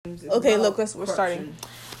Okay, look, we're starting.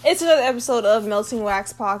 It's another episode of Melting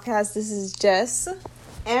Wax Podcast. This is Jess.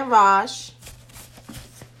 And Raj.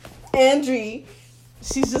 Andri.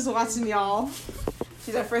 She's just watching y'all.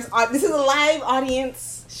 She's our first... This is a live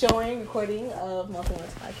audience recording of Melting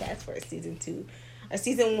Wax Podcast for season 2. A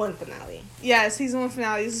season 1 finale. Yeah, season 1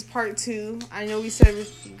 finale. This is part 2. I know we said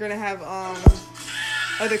we're going to have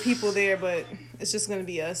other people there, but it's just going to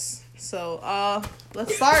be us. So,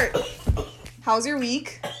 let's start. How's your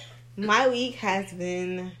week? My week has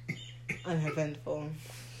been uneventful.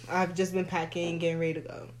 I've just been packing, getting ready to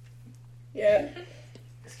go. Yeah.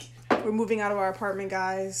 We're moving out of our apartment,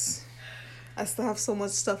 guys. I still have so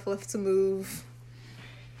much stuff left to move.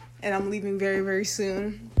 And I'm leaving very, very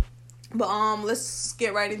soon. But let's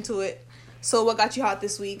get right into it. So what got you hot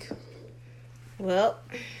this week? Well,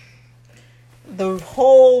 the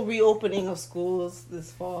whole reopening of schools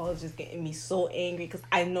this fall is just getting me so angry because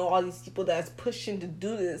I know all these people that's pushing to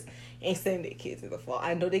do this ain't sending their kids in the fall.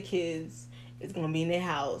 I know their kids is going to be in their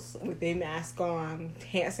house with their mask on,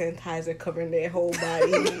 hand sanitizer covering their whole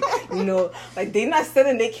body. You know, like they're not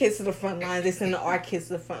sending their kids to the front lines. They're sending our kids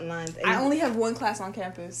to the front lines. And I only have one class on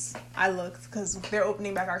campus. I looked because they're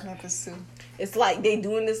opening back our campus too. It's like they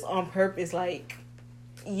doing this on purpose. Like,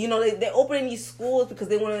 you know, they're opening these schools because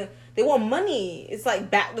they want money. It's like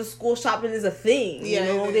back to school shopping is a thing. Yeah,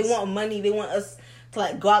 you know, they want money. They want us to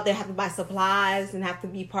like go out there, have to buy supplies and have to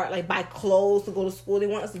be buy clothes to go to school. They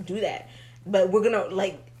want us to do that. But we're gonna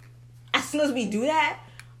as soon as we do that,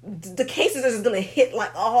 the cases are just gonna hit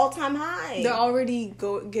like all-time high. They're already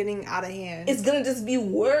getting out of hand. It's gonna just be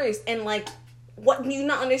worse. And what do you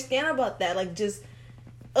not understand about that?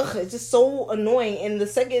 It's just so annoying. And the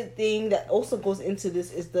second thing that also goes into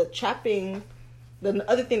this is the trapping. The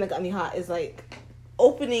other thing that got me hot is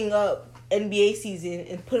opening up NBA season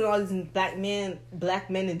and putting all these black men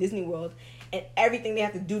in Disney World and everything they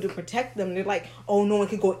have to do to protect them. They're like, oh, no one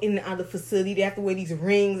can go in and out of the facility. They have to wear these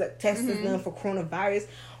rings that test them for coronavirus.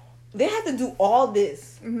 They have to do all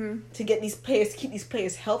this to get these players, keep these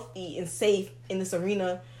players healthy and safe in this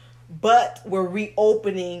arena. But we're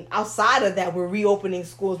reopening, outside of that, we're reopening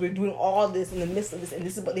schools. We're doing all this in the midst of this. And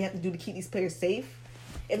this is what they have to do to keep these players safe.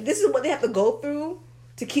 If this is what they have to go through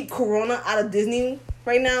to keep Corona out of Disney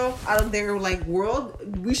right now, out of their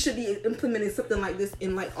world, we should be implementing something like this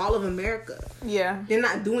in all of America. Yeah. They're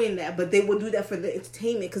not doing that, but they will do that for the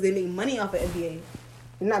entertainment because they make money off of NBA.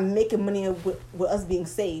 They're not making money with us being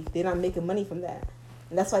safe. They're not making money from that.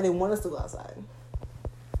 And that's why they want us to go outside.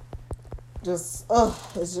 It's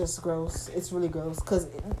just gross. It's really gross because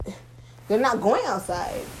they're not going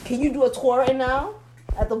outside. Can you do a tour right now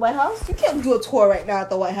at the White House? You can't do a tour right now at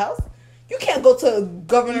the White House. You can't go to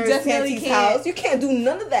Governor Santee's house. You can't do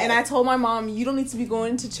none of that. And I told my mom, you don't need to be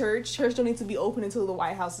going to church. Church don't need to be open until the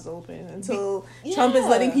White House is open. Until Trump is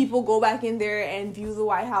letting people go back in there and view the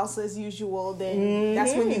White House as usual, then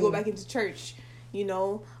that's when you go back into church. You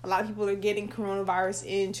know, a lot of people are getting coronavirus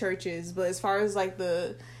in churches. But as far as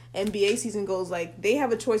the NBA season goes, they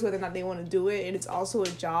have a choice whether or not they want to do it. And it's also a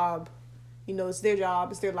job. You know, it's their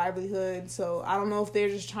job. It's their livelihood. So I don't know if they're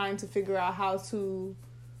just trying to figure out how to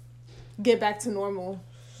get back to normal,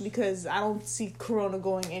 because I don't see Corona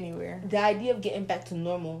going anywhere. The idea of getting back to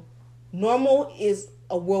normal is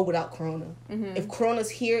a world without Corona. If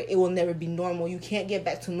Corona's here, it will never be normal. You can't get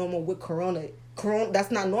back to normal with Corona.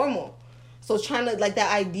 That's not normal. So trying to that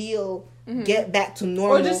ideal get back to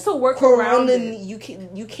normal, or just to work Corona, around it. You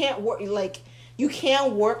can't work you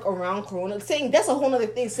can't work around Corona. Saying that's a whole other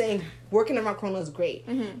thing. Saying working around Corona is great,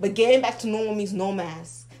 but getting back to normal means no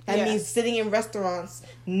mask. That means sitting in restaurants,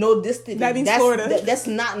 no distance. That means Florida. That's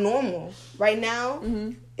not normal. Right now,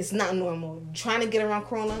 it's not normal. Trying to get around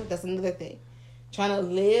Corona, that's another thing. Trying to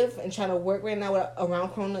live and trying to work right now around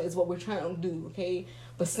Corona is what we're trying to do, okay?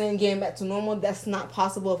 But saying getting back to normal, that's not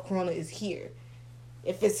possible if Corona is here.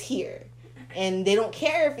 If it's here. And they don't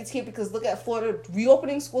care if it's here because look at Florida.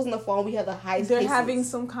 Reopening schools in the fall, we have the highest They're cases. having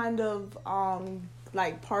some kind of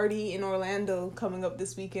party in Orlando coming up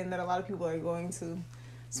this weekend that a lot of people are going to.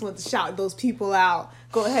 Just want to shout those people out.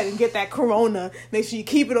 Go ahead and get that Corona. Make sure you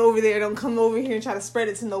keep it over there. Don't come over here and try to spread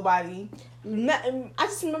it to nobody. I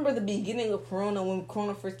just remember the beginning of Corona, when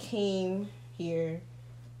Corona first came here.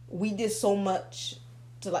 We did so much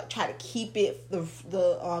to try to keep it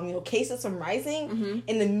the cases from rising,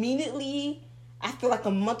 and immediately after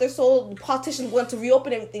a month or so, the politicians went to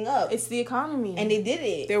reopen everything up. It's the economy, and they did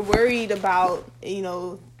it. They're worried about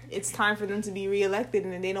it's time for them to be reelected,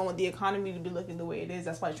 and they don't want the economy to be looking the way it is.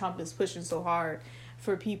 That's why Trump is pushing so hard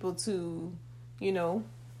for people to,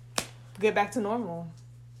 get back to normal,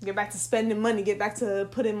 get back to spending money, get back to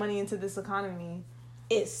putting money into this economy.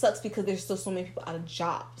 it sucks because there's still so many people out of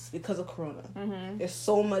jobs because of Corona. There's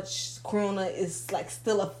so much Corona is like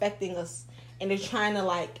still affecting us, and they're trying to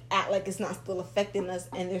like act like it's not still affecting us,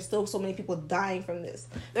 and there's still so many people dying from this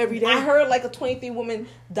every day. I heard like a 23 woman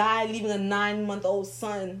died leaving a 9-month-old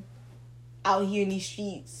son out here in these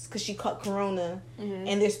streets because she caught Corona.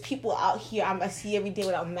 And there's people out here I see every day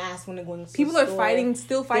without masks when they're going to people the are store.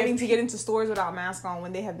 still fighting to get into stores without masks on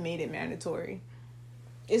when they have made it mandatory.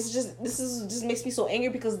 It's just just makes me so angry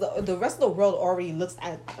because the rest of the world already looks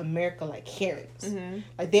at America like Karens.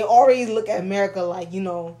 Like they already look at America like, you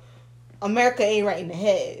know, America ain't right in the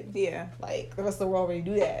head. Yeah, like the rest of the world already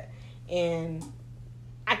do that, and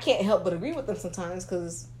I can't help but agree with them sometimes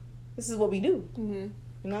because this is what we do. You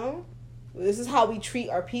know, this is how we treat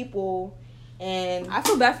our people. And I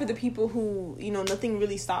feel bad for the people who, you know, nothing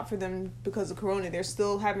really stopped for them because of Corona. They're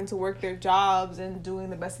still having to work their jobs and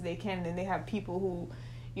doing the best that they can. And then they have people who,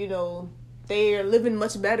 you know, they are living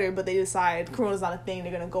much better, but they decide Corona's not a thing.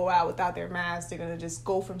 They're going to go out without their mask. They're going to just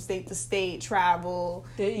go from state to state, travel,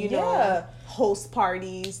 you know, host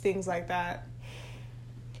parties, things like that.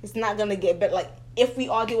 It's not going to get better. Like, if we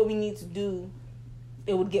all did what we need to do,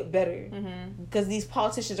 it would get better. Because these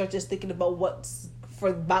politicians are just thinking about what's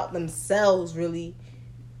about themselves, really.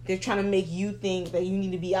 They're trying to make you think that you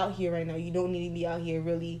need to be out here right now. You don't need to be out here,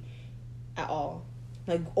 really, at all.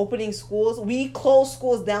 Like, opening schools. We closed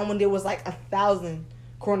schools down when there was, like, 1,000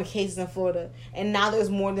 Corona cases in Florida. And now there's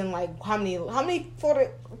more than, like, how many Florida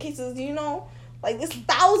cases do you know? Like, there's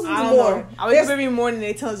thousands more. I wake up every morning and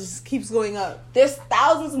they tell us it just keeps going up. There's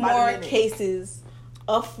thousands more cases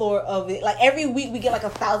of Florida of it. Like, every week we get, like,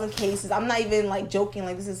 1,000 cases. I'm not even, like, joking.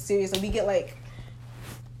 Like, this is serious. Like, we get, like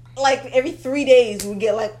every 3 days we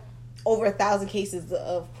get, like, over 1,000 cases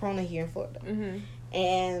of Corona here in Florida.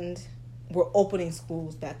 And we're opening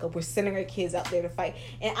schools back up. We're sending our kids out there to fight.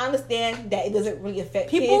 And I understand that it doesn't really affect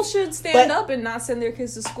people kids. Should stand up and not send their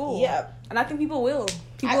kids to school. Yeah. And I think people will.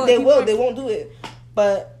 They will. They won't do it.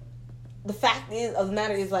 But the fact of the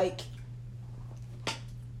matter is, like,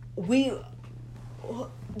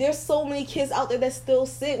 there's so many kids out there that's still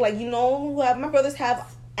sick. Like, you know, my brothers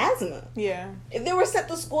have asthma. Yeah. If they were sent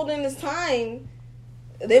to school during this time,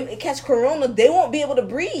 they catch Corona, they won't be able to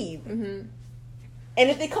breathe. And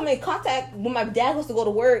if they come in contact when my dad has to go to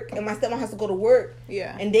work and my stepmom has to go to work,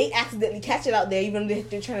 and they accidentally catch it out there, even if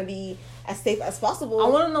they're trying to be as safe as possible. I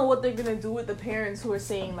want to know what they're going to do with the parents who are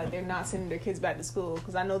saying, like, they're not sending their kids back to school.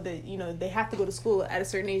 Because I know that, you know, they have to go to school. At a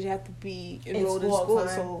certain age, they have to be enrolled in school.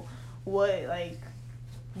 So what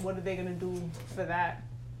are they going to do for that?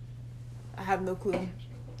 I have no clue.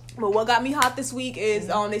 But what got me hot this week is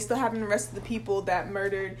they still haven't arrested the people that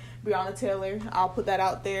murdered Breonna Taylor. I'll put that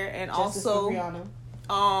out there. And Justice also, for Breonna.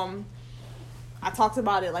 I talked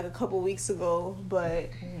about it like a couple weeks ago, but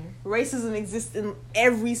racism exists in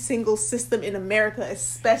every single system in America,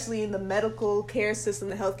 especially in the medical care system,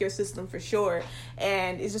 the healthcare system for sure.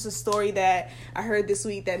 And it's just a story that I heard this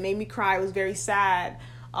week that made me cry. It was very sad.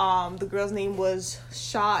 The girl's name was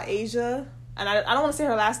Shah Asia. And I don't want to say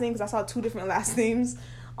her last name because I saw 2 different last names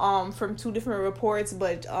from 2 different reports.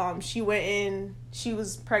 But she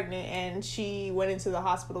was pregnant and she went into the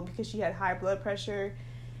hospital because she had high blood pressure.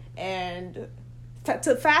 And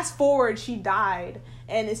to fast forward, she died.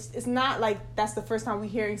 And it's not like that's the first time we're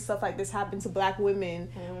hearing stuff like this happen to black women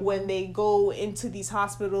when they go into these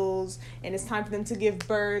hospitals and it's time for them to give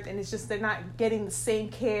birth, and it's just they're not getting the same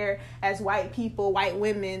care as white people, white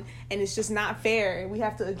women, and it's just not fair. And we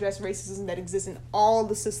have to address racism that exists in all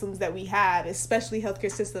the systems that we have, especially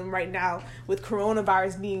healthcare system right now with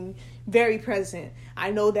coronavirus being very present.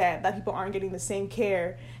 I know that black people aren't getting the same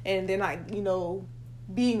care and they're not, you know,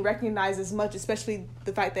 being recognized as much, especially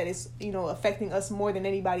the fact that it's, you know, affecting us more than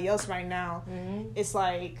anybody else right now. It's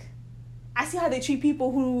like, I see how they treat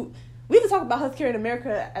people who, we have to talk about healthcare in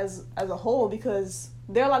America as a whole, because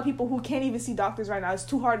there are a lot of people who can't even see doctors right now. It's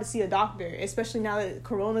too hard to see a doctor, especially now that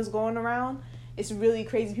Corona's going around. It's really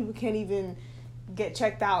crazy. People can't even get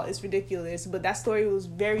checked out. It's ridiculous. But that story was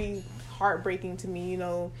very heartbreaking to me, you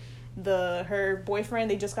know. Her boyfriend,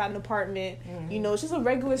 they just got an apartment. You know, it's just a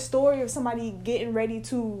regular story of somebody getting ready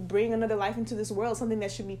to bring another life into this world, something that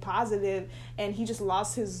should be positive, and he just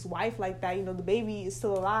lost his wife like that. You know, the baby is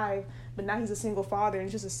still alive, but now he's a single father, and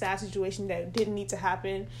it's just a sad situation that didn't need to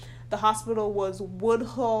happen. The hospital was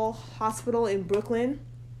Woodhull Hospital in Brooklyn.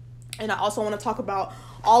 And I also want to talk about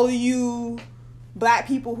all of you black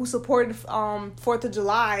people who supported 4th of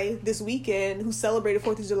July this weekend, who celebrated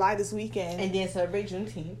 4th of July this weekend. And didn't celebrate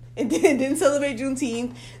Juneteenth. And didn't celebrate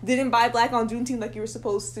Juneteenth. Didn't buy black on Juneteenth like you were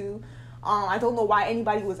supposed to. I don't know why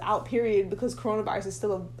anybody was out, period, because coronavirus is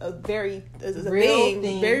still a very real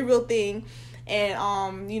thing. Very real thing.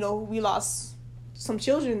 And we lost some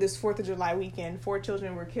children this 4th of July weekend. 4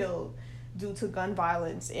 children were killed due to gun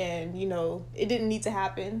violence, and it didn't need to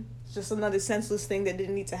happen. It's just another senseless thing that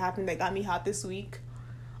didn't need to happen that got me hot this week.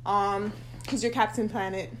 Who's your Captain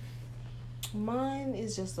Planet? Mine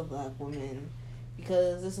is just a black woman,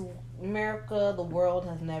 because this America, the world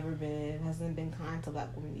hasn't been kind to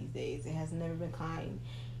black women these days. It has never been kind,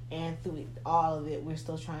 and through all of it, we're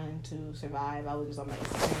still trying to survive. I was just on my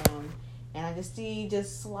Instagram, and I just see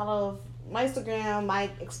a lot of my Instagram, my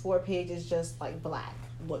Explore page is just like black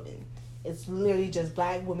women. It's literally just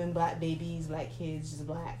black women, black babies, black kids, just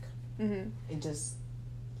black. Mm-hmm. And just,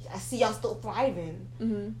 I see y'all still thriving.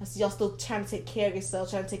 Mm-hmm. I see y'all still trying to take care of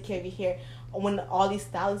yourself, trying to take care of your hair. When all these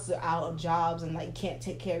stylists are out of jobs and like can't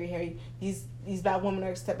take care of your hair, these black women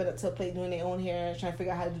are stepping up to the plate, doing their own hair, trying to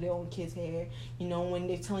figure out how to do their own kids' hair. When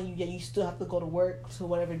they're telling you that you still have to go to work, to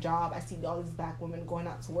whatever job. I see all these black women going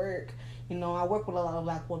out to work. I work with a lot of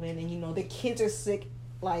black women, and their kids are sick,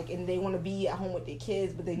 and they want to be at home with their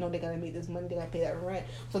kids, but they know they gotta make this money, they gotta pay that rent,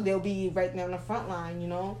 so they'll be right there on the front line,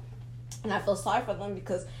 and I feel sorry for them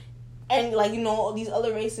because. And, these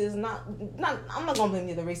other races, I'm not going to blame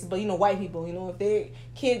the other races, but, white people, if their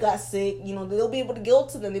kid got sick, they'll be able to go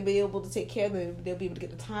to them. They'll be able to take care of them. They'll be able to get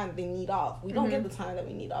the time that they need off. We don't get the time that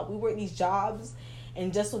we need off. We work these jobs,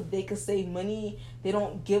 and just so they can save money, they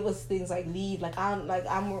don't give us things like leave. I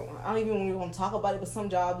don't even really want to talk about it, but some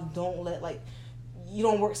jobs don't let, you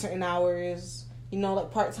don't work certain hours,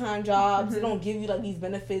 part-time jobs. They don't give you, these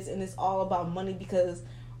benefits, and it's all about money because...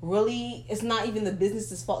 Really, it's not even the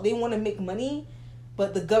business's fault. They want to make money,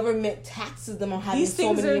 but the government taxes them on having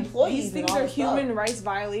so many employees. These things are human rights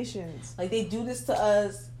violations. They do this to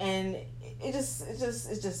us, and it's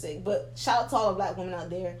just sick. But shout out to all the black women out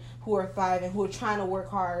there who are thriving, who are trying to work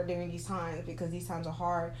hard during these times, because these times are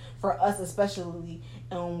hard for us especially,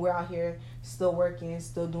 and we're out here still working,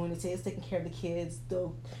 still doing the things, taking care of the kids,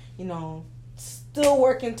 still, still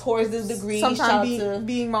working towards this degree. Sometimes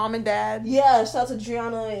being mom and dad. Yeah, shout out to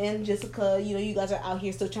Driana and Jessica. You guys are out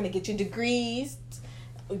here still trying to get your degrees.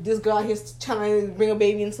 This girl out here trying to bring a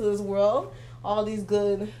baby into this world. All these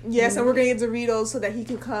good... Yes, and we're going to get Doritos so that he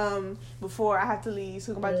can come before I have to leave.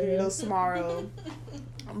 So we're going to buy Doritos tomorrow.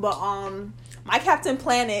 But my Captain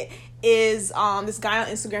Planet is this guy on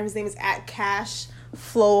Instagram. His name is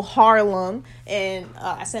 @CashFlowHarlem. And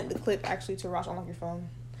I sent the clip actually to Rosh. Unlock your phone.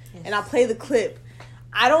 Yes. And I'll play the clip.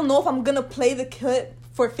 I don't know if I'm going to play the clip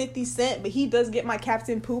for 50 Cent, but he does get my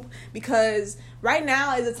Captain Poop, because right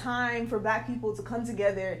now is a time for black people to come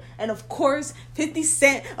together. And of course, 50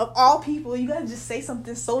 Cent, of all people, you gotta just say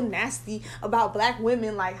something so nasty about black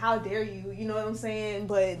women, how dare you, you know what I'm saying?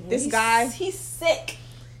 But this guy... He's sick.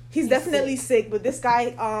 He's definitely sick, but this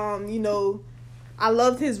guy, I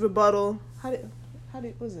loved his rebuttal. How did,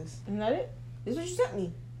 what's this? Isn't that it? This is what you sent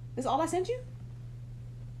me. This is all I sent you?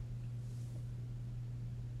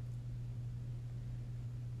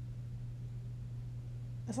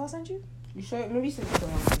 That's all I sent you? You sure? Maybe you sent it to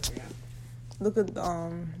on Instagram. Look at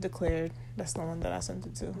Declared. That's the one that I sent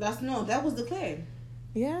it to. That was Declared.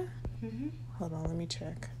 Yeah? Mm-hmm. Hold on, let me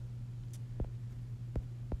check.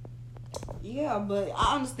 Yeah, but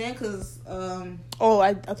I understand because...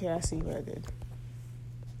 Okay, I see what I did.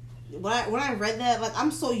 When I read that,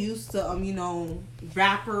 I'm so used to,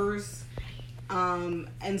 rappers...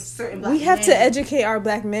 and certain black we have men to educate our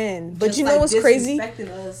black men, but you know what's crazy? Disrespecting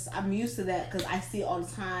us, I'm used to that because I see it all the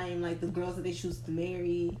time. The girls that they choose to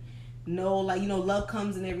marry, love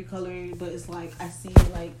comes in every color, but it's I see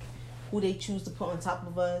who they choose to put on top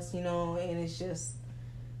of us, and it's just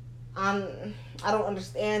I don't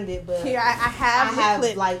understand it, but here I have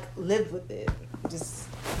lived with it. Just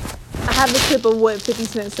I have the clip of what 50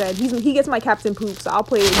 Cent said. He gets my Captain Poop, so I'll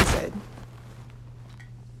play what he said.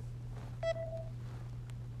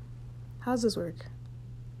 How does this work?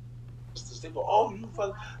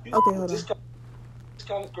 Okay, hold on. This kind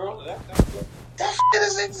of girl, that shit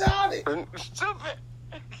is exotic. Stupid.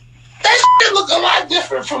 That shit look a lot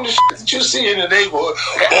different from the shit that you see in the neighborhood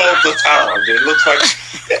all the time. It looks like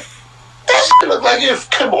that shit look like it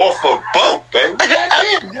come off a boat, baby.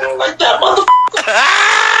 Goddamn, you don't like that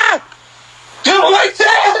motherfucker? You don't like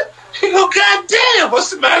that? You go, goddamn, what's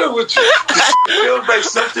the matter with you? It feels like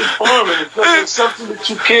something foreign. It feels like something that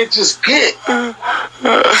you can't just get.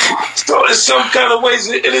 So in some kind of ways,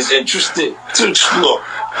 it is interesting to explore.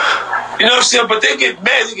 You know what I'm saying? But they get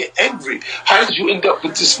mad, they get angry. How did you end up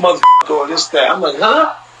with this motherfucker or this, that? I'm like,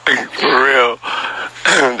 huh? For real.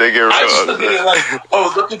 They get real. I just look at it like,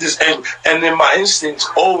 oh, look at this angry. And then my instincts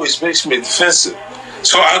always makes me defensive.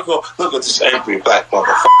 So I go, look at this angry black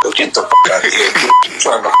motherfucker. Get the fuck out of here. You're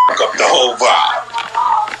trying to fuck up the whole vibe.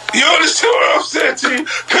 You understand what I'm saying to you?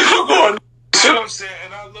 Because you're going, you know what I'm saying?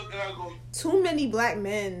 And I look and I go, too many black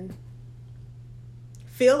men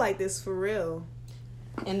feel like this for real.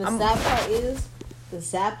 And the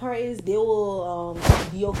sad part is they will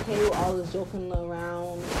be okay with all this joking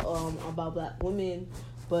around about black women,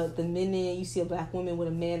 but the minute you see a black woman with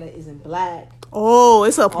a man that isn't black, oh,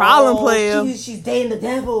 it's a problem, player. She's dating the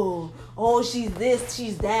devil. Oh, she's this,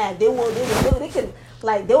 she's that. They will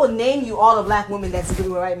name you all the black women that's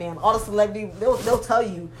really right, man. All the celebrity, they'll tell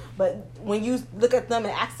you. But when you look at them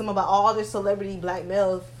and ask them about all the celebrity black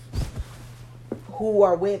males who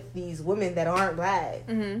are with these women that aren't black,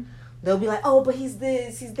 mm-hmm. they'll be like, oh, but he's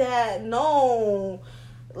this, he's that. No,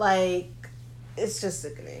 like, it's just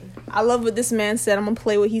sickening. I love what this man said. I'm gonna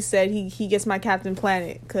play what he said. He gets my Captain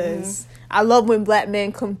Planet because I love when black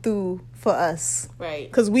men come through for us. Right.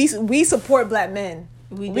 Because we support black men.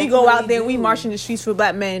 We go out there, we march in the streets for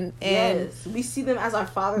black men, and yes, we see them as our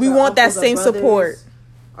fathers. We want that same support.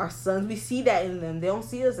 Our sons, we see that in them. They don't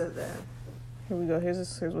see us as them. Here we go.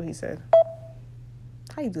 Here's what he said.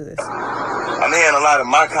 How you do this? I'm hearing a lot of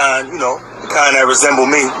my kind, you know, the kind that resemble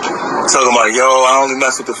me, talking about, yo, I only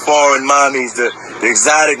mess with the foreign mommies, the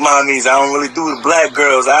exotic mommies. I don't really do the black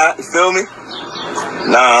girls. You feel me?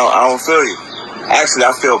 Nah, I don't feel you. Actually,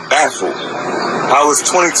 I feel baffled. I was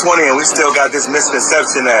 2020 and we still got this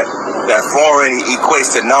misconception that foreign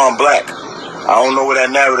equates to non-black. I don't know where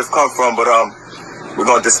that narrative come from, but we're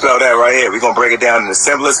going to dispel that right here. We're going to break it down in the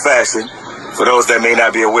simplest fashion for those that may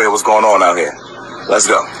not be aware of what's going on out here. Let's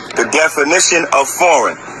go. The definition of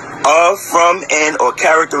foreign: of, from, and, or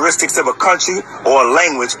characteristics of a country or a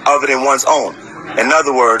language other than one's own. In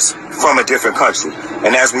other words, from a different country.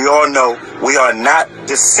 And as we all know, we are not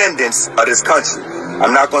descendants of this country.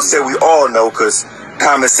 I'm not going to say we all know because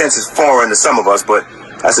common sense is foreign to some of us, but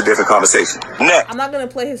that's a different conversation. Next. I'm not going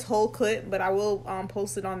to play his whole clip, but I will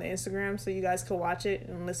post it on the Instagram so you guys can watch it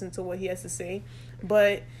and listen to what he has to say.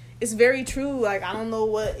 But it's very true. Like, I don't know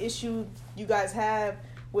what issue you guys have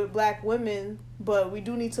with black women, but we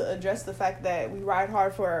do need to address the fact that we ride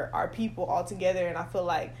hard for our people all together, and I feel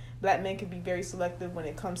like black men can be very selective when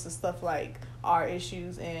it comes to stuff like our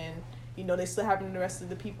issues, and you know, they still haven't arrested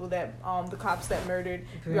the people that the cops that murdered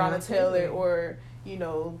Breonna Taylor, or you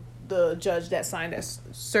know, the judge that signed that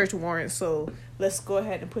search warrant. So let's go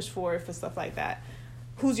ahead and push forward for stuff like that.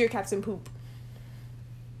 Who's your Captain Poop?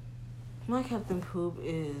 My Captain Poop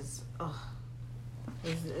is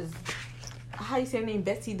how you say her name?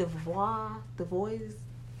 Betsy DeVos?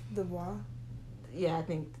 DeVos? Yeah, I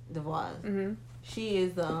think DeVos. Mm-hmm. She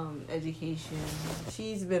is education.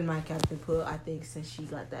 She's been my Captain Poop, I think, since she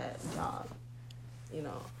got that job. You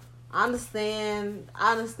know, I understand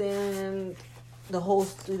the whole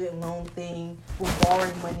student loan thing. We're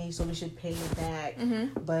borrowing money, so we should pay it back.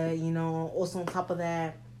 Mm-hmm. But, you know, also on top of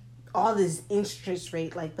that, all this interest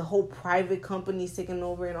rate, like the whole private companies taking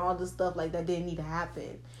over and all this stuff like that didn't need to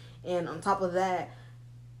happen. And on top of that,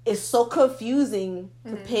 it's so confusing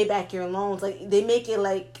to pay back your loans. Like, they make it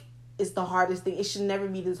like it's the hardest thing. It should never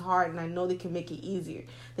be this hard, and I know they can make it easier.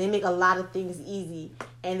 They make a lot of things easy,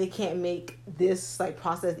 and they can't make this like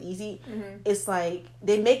process easy. Mm-hmm. It's like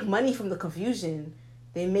they make money from the confusion.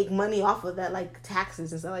 They make money off of that, like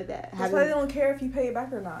taxes and stuff like that. That's why they don't care if you pay it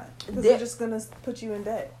back or not, because they're just gonna put you in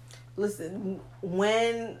debt. Listen,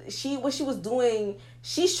 what she was doing,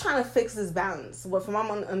 she's trying to fix this balance. From what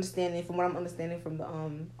I'm understanding from the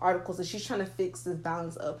articles, that she's trying to fix this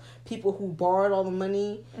balance of people who borrowed all the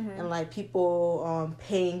money and like people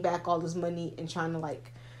paying back all this money and trying to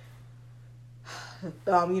like,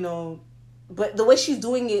 you know, but the way she's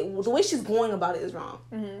doing it, the way she's going about it is wrong.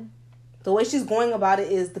 Mm-hmm. The way she's going about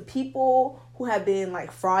it is the people who have been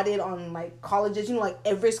like frauded on like colleges, you know, like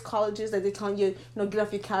Everest colleges, like they're telling you, you know, get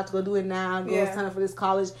off your couch, go do it now, go sign up for this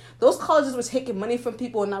college. Those colleges were taking money from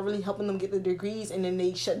people and not really helping them get their degrees, and then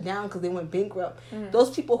they shut down because they went bankrupt. Mm-hmm.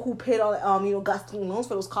 Those people who paid all, you know, got student loans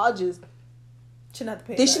for those colleges, shouldn't have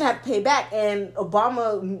to pay back. And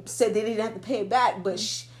Obama said they didn't have to pay it back, but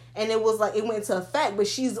and it was like it went into effect. But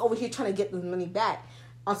she's over here trying to get the money back.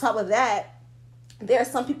 On top of that, there are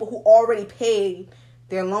some people who already paid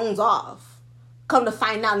their loans off. Come to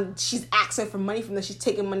find out, she's asking for money from them. She's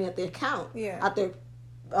taking money out their account, out their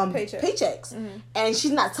paychecks. Mm-hmm. And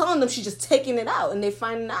she's not telling them, she's just taking it out, and they're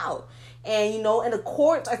finding out. And, you know, and the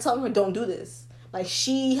courts are telling her, don't do this. Like,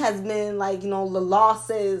 she has been, like, you know, the law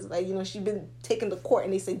says, like, you know, she's been taken to court,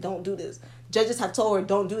 and they say, don't do this. Judges have told her,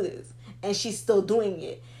 don't do this. And she's still doing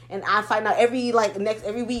it. And I find out every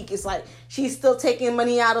week, it's like, she's still taking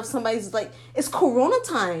money out of somebody's, like, it's Corona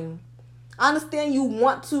time. I understand you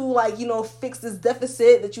want to, like, you know, fix this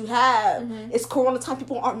deficit that you have. Mm-hmm. It's Corona time.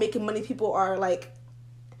 People aren't making money. People are, like,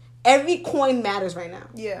 every coin matters right now.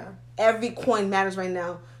 Yeah. Every coin matters right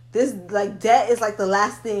now. This, like, debt is like the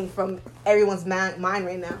last thing from everyone's mind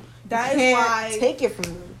right now. That is why take it from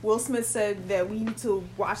them. Will Smith said that we need to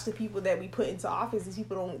watch the people that we put into office. These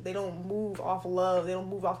people don't move off love. They don't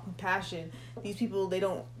move off compassion. These people, they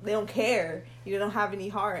don't care. They don't have any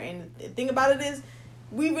heart. And the thing about it is,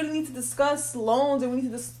 we really need to discuss loans and we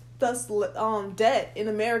need to discuss debt in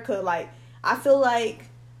America. Like, I feel like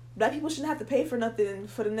Black people shouldn't have to pay for nothing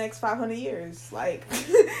for the next 500 years. Like,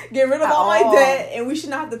 get rid of all my debt, and we should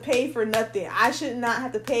not have to pay for nothing. I should not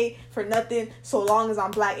have to pay for nothing so long as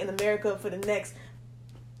I'm Black in America for the next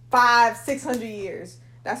 500-600 years.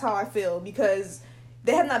 That's how I feel, because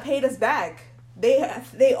they have not paid us back.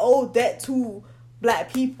 They owe debt to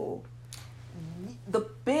Black people. The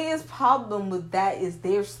biggest problem with that is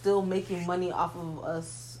they're still making money off of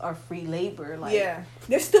us, our free labor. Like, yeah,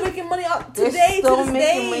 they're still making money off today. They're still to this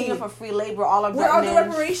making day. money off of free labor. All of where our are the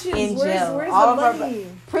reparations? In jail. Where's all the of money?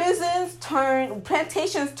 Plantations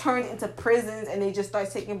turned into prisons, and they just start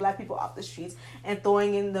taking Black people off the streets and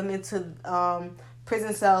throwing them into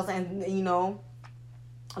prison cells, and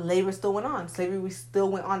labor still went on. Slavery still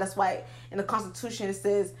went on. That's why in the Constitution it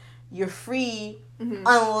says you're free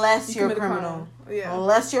unless you're a criminal. Yeah.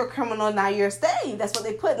 Unless you're a criminal, now you're a slave. That's what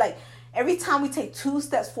they put. Like, every time we take 2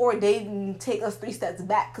 steps forward, they take us 3 steps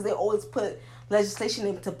back, because they always put legislation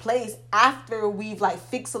into place after we've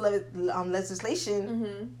fixed the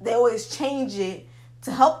legislation. They always change it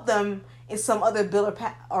to help them in some other bill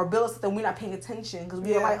or bills that we're not paying attention, because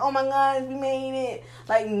we're like, oh my God, we made it.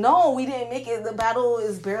 Like, no, we didn't make it. The battle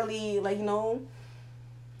is barely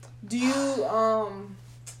Do you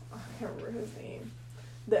I can't remember his name,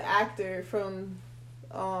 the actor from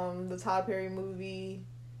the Tyler Perry movie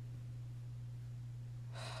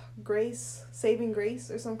Grace, Saving Grace,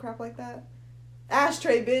 or some crap like that.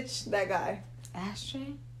 Ashtray, bitch, that guy.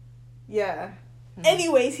 Ashtray? Yeah.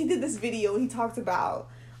 Anyways, he did this video and he talked about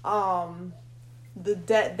the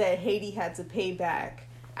debt that Haiti had to pay back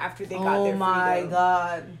after they got their freedom. Oh my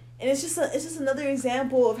God. And it's just another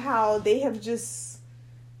example of how they have just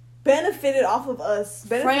benefited off of us,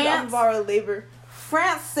 off of our labor.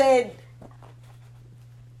 France said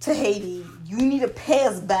to Haiti, you need to pay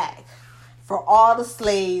us back for all the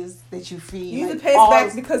slaves that you freed. You need to pay us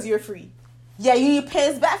back because you're free. Yeah, you need to pay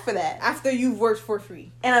us back for that. After you've worked for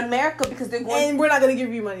free. In America, because they're going... And we're not going to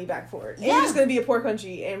give you money back for it. And you're just going to be a poor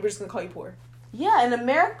country, and we're just going to call you poor. Yeah, and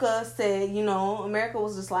America said, America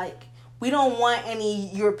was just like, we don't want any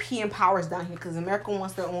European powers down here, because America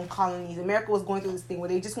wants their own colonies. America was going through this thing where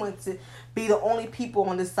they just wanted to be the only people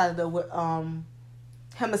on this side of the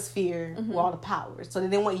hemisphere with all the powers. So they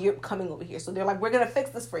didn't want Europe coming over here. So they're like, we're going to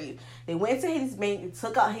fix this for you. They went to Haiti's bank, they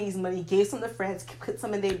took out Haiti's money, gave some to France, put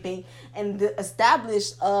some in their bank, and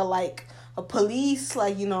established a police,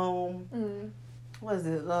 what is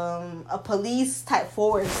it? A police type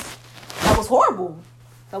force that was horrible.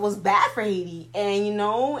 That was bad for Haiti. And,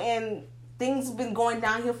 and things have been going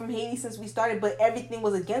downhill from Haiti since we started, but everything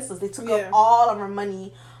was against us. They took up all of our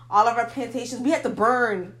money, all of our plantations. We had to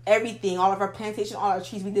burn everything, all of our plantation, all our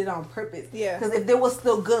trees. We did it on purpose. Yeah. Because if there was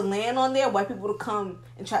still good land on there, white people would come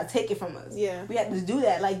and try to take it from us. Yeah. We had to do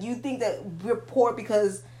that. Like, you think that we're poor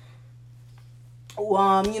because,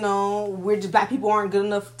 we're just Black people aren't good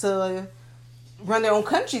enough to run their own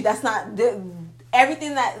country. That's not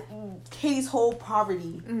everything that Haiti's whole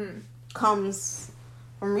poverty comes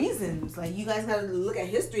from reasons. Like, you guys gotta look at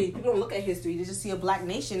history. People don't look at history. They just see a Black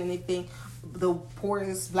nation and they think the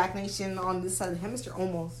poorest Black nation on this side of the hemisphere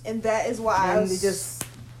almost. And that is why I was just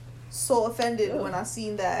so offended when I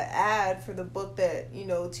seen that ad for the book that,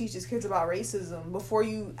 teaches kids about racism. Before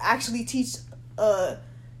you actually teach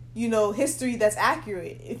history that's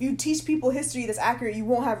accurate. If you teach people history that's accurate, you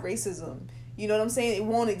won't have racism. You know what I'm saying? It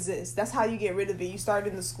won't exist. That's how you get rid of it. You start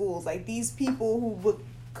in the schools. Like, these people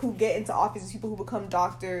who get into office, these people who become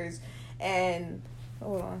doctors and...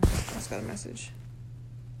 Hold on. I just got a message.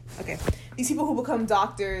 Okay. These people who become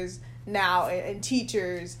doctors now and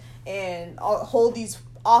teachers and hold these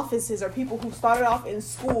offices are people who started off in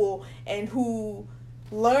school and who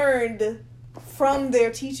learned from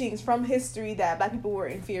their teachings, from history, that Black people were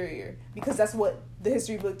inferior. Because that's what the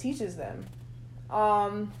history book teaches them.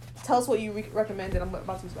 Tell us what you recommended. I'm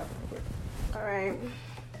about to use the bathroom real quick. All right.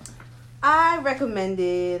 I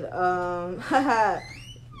recommended,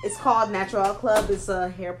 it's called Natural Club. It's a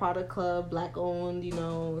hair product club, Black owned,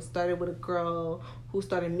 started with a girl who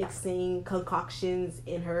started mixing concoctions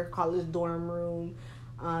in her college dorm room,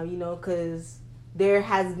 because there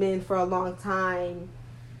has been for a long time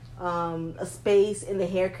a space in the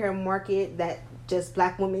hair care market that just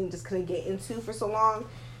Black women just couldn't get into for so long.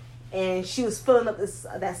 and she was filling up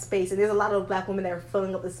that space. And there's a lot of black women that are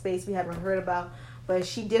filling up the space we haven't heard about. But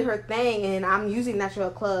she did her thing, and I'm using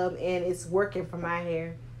Natural Club, and it's working for my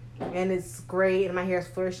hair. And it's great, and my hair is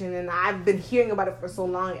flourishing. And I've been hearing about it for so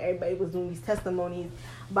long. Everybody was doing these testimonies,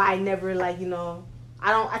 but I never, like, you know,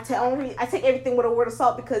 I take everything with a word of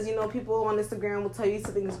salt, because, you know, people on Instagram will tell you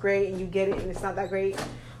something is great and you get it and it's not that great.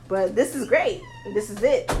 But this is great. This is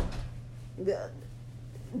it.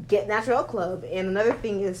 Get Natural Club. And another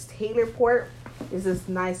thing is Taylor Port is this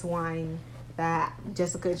nice wine that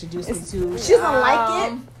Jessica introduced me to. She doesn't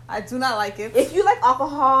like it. I do not like it. If you like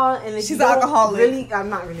alcohol and if she's you alcoholic. Really, I'm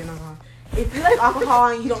not really an alcoholic. If you like alcohol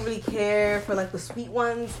and you don't really care for like the sweet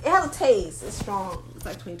ones, it has a taste. It's strong. It's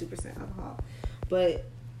like 22% alcohol. But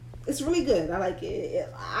it's really good. I like it.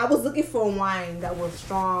 I was looking for a wine that was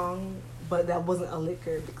strong, but that wasn't a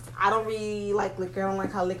liquor, because I don't really like liquor. I don't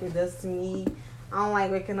like how liquor does to me. I don't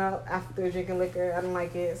like waking up after drinking liquor. I don't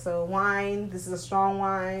like it. So wine, this is a strong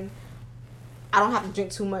wine. I don't have to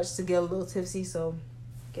drink too much to get a little tipsy, so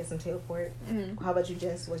get some Taylor Port. Mm-hmm. How about you,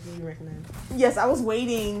 Jess? What do you recommend? Yes, I was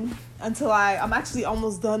waiting until I'm actually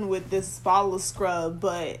almost done with this bottle of scrub,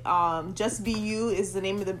 but Just Be You is the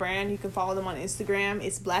name of the brand. You can follow them on Instagram.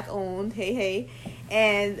 It's black owned. Hey.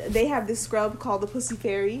 And they have this scrub called the Pussy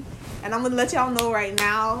Fairy. And I'm going to let y'all know right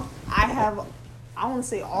now, I want to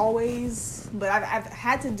say always, but I've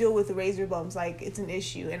had to deal with razor bumps. Like, it's an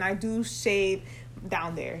issue. And I do shave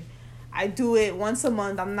down there. I do it once a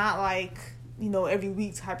month. I'm not like, you know, every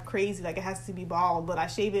week type crazy, like it has to be bald, but I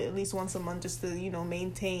shave it at least once a month just to, you know,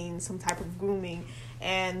 maintain some type of grooming.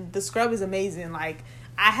 And the scrub is amazing. Like,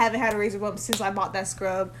 I haven't had a razor bump since I bought that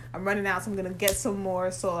scrub. I'm running out, so I'm gonna get some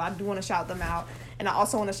more. So I do want to shout them out. And I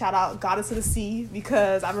also want to shout out Goddess of the Sea,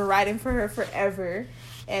 because I've been writing for her forever.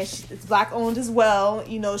 And it's black owned as well.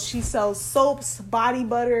 You know, she sells soaps, body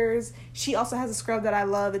butters. She also has a scrub that I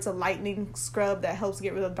love. It's a lightening scrub that helps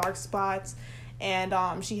get rid of dark spots. And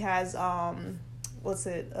she has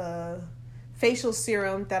facial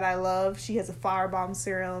serum that I love. She has a Firebomb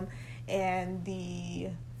serum, and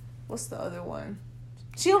what's the other one?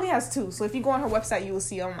 She only has 2. So if you go on her website, you will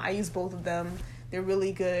see them. I use both of them. They're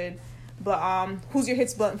really good. But who's your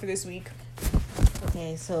hits button for this week?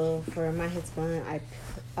 Okay, so for my hits button,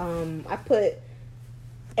 I put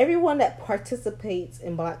everyone that participates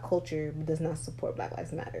in Black culture but does not support Black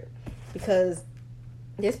Lives Matter, because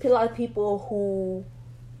there's a lot of people who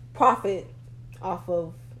profit off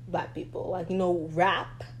of Black people, like, you know,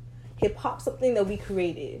 rap, hip hop, something that we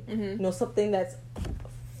created, you know, something that's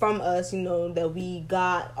from us, you know, that we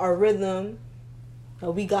got our rhythm,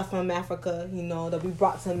 that we got from Africa, you know, that we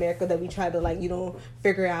brought to America, that we tried to, like, you know,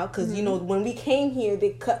 figure out. Because, you know, when we came here, they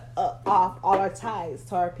cut off all our ties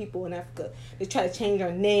to our people in Africa. They try to change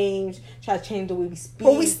our names, try to change the way we speak.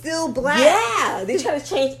 But we still Black. Yeah, they try to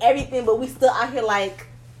change everything, but we still out here, like,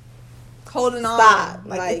 holding on. Stop.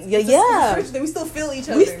 Like we still feel each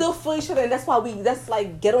other. We still feel each other, and that's why that's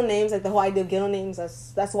like ghetto names, like the whole idea of ghetto names.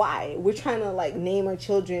 That's why we're trying to, like, name our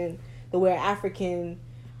children the way African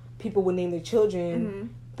people would name their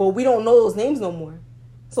children, but we don't know those names no more.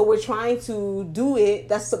 So we're trying to do it.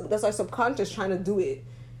 That's our subconscious trying to do it,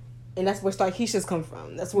 and that's where Starkeisha's come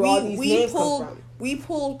from. That's where all these names come from. We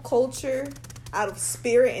pull culture out of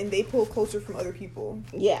spirit, and they pull culture from other people.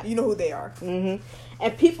 Yeah, you know who they are.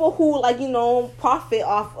 And people who, like, you know, profit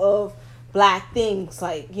off of Black things,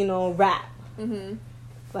 like, you know, rap.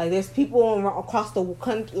 Like, there's people across the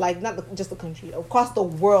country, like, not just the country, across the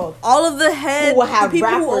world. All of the people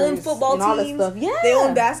who own football teams, all that stuff. Yeah, they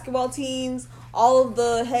own basketball teams. All of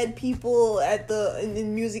the head people in the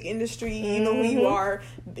music industry, you know who you are.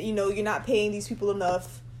 You know, you're not paying these people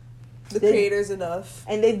enough, the creators enough,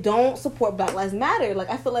 and they don't support Black Lives Matter. Like,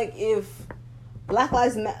 I feel like if Black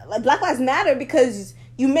Lives Matter because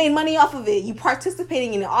you made money off of it. You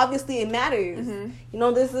participating in it. Obviously, it matters. You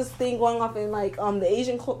know, there's this thing going off in, like, the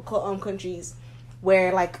Asian countries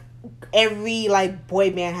where, like, every, like,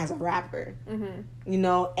 boy band has a rapper. You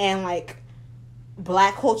know, and, like,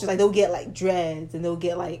 Black cultures, like, they'll get, like, dreads, and they'll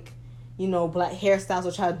get, like, you know, Black hairstyles,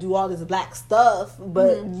 will try to do all this Black stuff,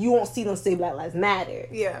 but you won't see them say Black Lives Matter.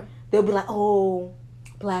 Yeah, they'll be like, oh,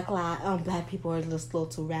 Black people are just a little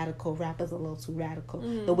too radical. Rap is a little too radical.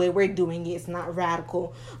 The way we're doing it's not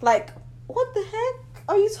radical. Like, what the heck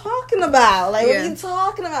are you talking about? Like, what are you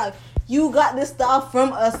talking about? You got this stuff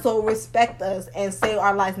from us, so respect us and say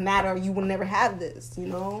our lives matter, or you will never have this, you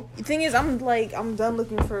know? The thing is, I'm done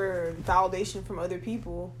looking for validation from other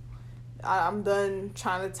people. I'm done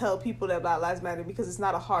trying to tell people that Black Lives Matter, because it's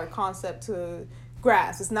not a hard concept to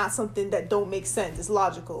grasp. It's not something that don't make sense. It's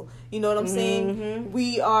logical. You know what I'm saying?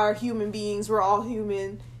 We are human beings. We're all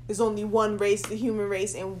human. there's only one race, the human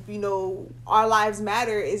race, and you know our lives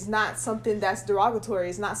matter is not something that's derogatory.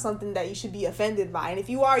 It's not something that you should be offended by. And if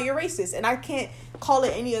you are, you're racist, and I can't call it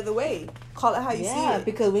any other way. Call it how you see it. Yeah,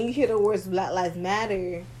 because when you hear the words Black Lives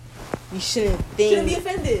Matter, you shouldn't be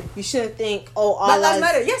offended. You shouldn't think, oh, all Black lives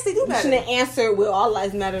matter. Yes, they do matter. You shouldn't answer with all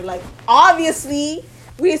lives matter. Like, obviously,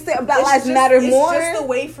 we say Black lives matter more. It's just a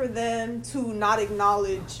way for them to not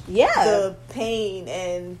acknowledge the pain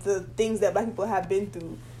and the things that Black people have been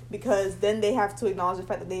through, because then they have to acknowledge the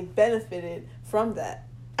fact that they benefited from that.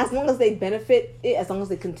 As long as they benefit it, as long as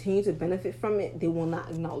they continue to benefit from it, they will not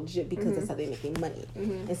acknowledge it, because that's how they make their money.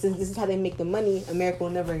 And since this is how they make the money, America will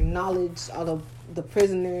never acknowledge all of the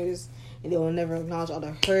prisoners, and they will never acknowledge all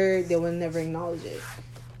the hurt. They will never acknowledge it.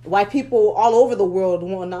 White people all over the world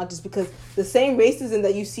won't acknowledge, just because the same racism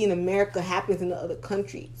that you see in America happens in the other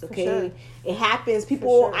countries. Okay, sure. It happens.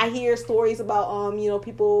 People, sure. I hear stories about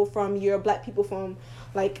people from Europe, Black people from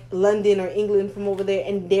like London or England, from over there,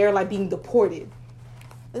 and they're like being deported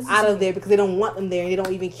out of there because they don't want them there, and they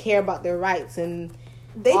don't even care about their rights and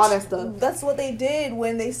all that stuff. That's what they did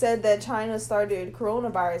when they said that China started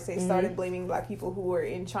coronavirus. They started blaming Black people who were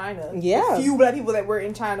in China. Yeah, the few Black people that were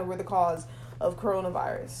in China were the cause of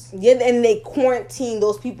coronavirus. Yeah, and they quarantined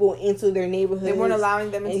those people into their neighborhoods. They weren't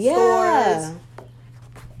allowing them into stores.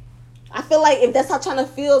 I feel like if that's how China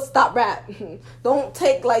feels, stop rap. Don't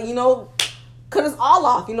take cut us all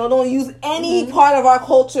off. Don't use any part of our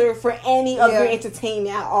culture for any of your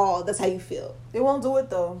entertainment at all. That's how you feel. They won't do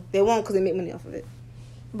it though. They won't, because they make money off of it.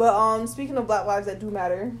 But speaking of Black lives that do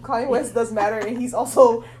matter, Kanye West does matter, and he's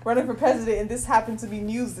also running for president, and this happened to be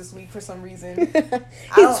news this week for some reason.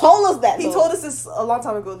 He told us that. He told us this a long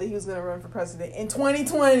time ago that he was going to run for president. In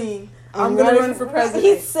 2020, I'm going to run for president.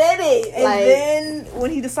 He said it. And then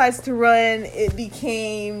when he decides to run, it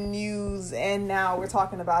became news, and now we're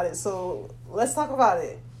talking about it. So let's talk about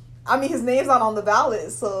it. I mean, his name's not on the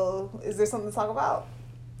ballot, so is there something to talk about?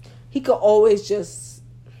 He could always just...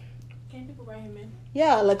 Can people write him in?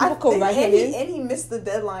 Yeah, like people could write him in. And he missed the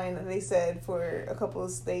deadline, they said, for a couple of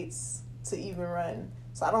states to even run.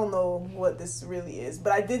 So I don't know what this really is.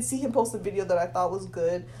 But I did see him post a video that I thought was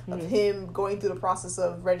good of him going through the process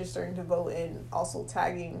of registering to vote and also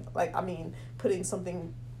tagging, putting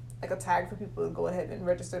something like a tag for people to go ahead and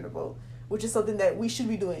register to vote, which is something that we should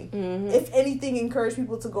be doing. If anything, encourage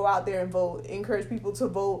people to go out there and vote. Encourage people to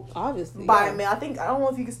vote obviously by mail. I don't know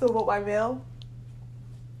if you can still vote by mail.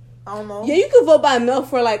 I don't know. Yeah, you can vote by mail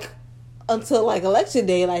for until election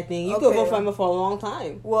day. I think you can vote by mail for a long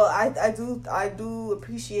time. Well, I do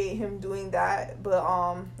appreciate him doing that, but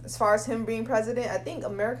as far as him being president, I think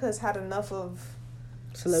America has had enough of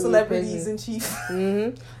celebrities in chief.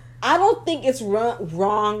 I don't think it's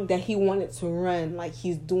wrong that he wanted to run like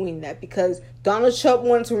he's doing that, because Donald Trump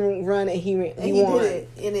wanted to run and he won. Did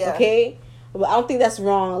it. Yeah. Okay. But I don't think that's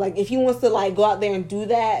wrong. Like, if he wants to go out there and do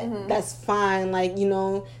that, that's fine.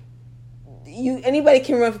 Anybody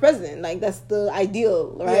can run for president. That's the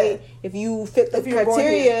ideal, right? Yeah. If you fit the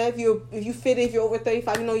criteria, if you fit it, if you're over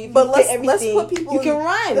 35, you fit everything. Let's put people. You can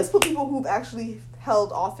run. Let's put people who've actually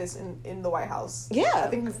held office in the White House. Yeah, I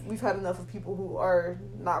think we've had enough of people who are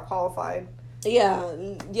not qualified. Yeah,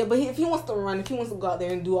 but if he wants to run, if he wants to go out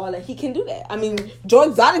there and do all that, he can do that. I mean, Joe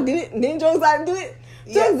Exotic did it. Didn't Joe Exotic do it?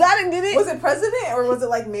 Joe Exotic did it. Was it president or was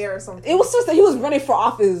it mayor or something? It was just that he was running for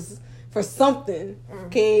office for something.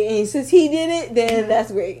 Okay, and since he did it, then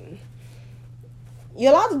that's great.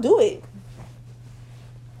 You're allowed to do it.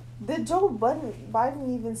 Did Joe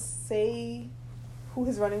Biden even say who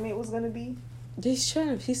his running mate was going to be? He's still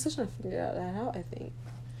trying to figure that out, I think.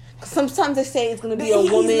 Sometimes they say it's going to be a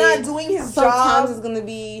woman. He's not doing his job. Sometimes it's going to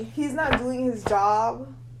be... He's not doing his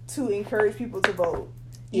job to encourage people to vote.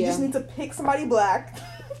 You just need to pick somebody black.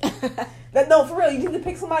 No, for real. You need to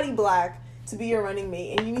pick somebody black to be your running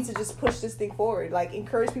mate. And you need to just push this thing forward.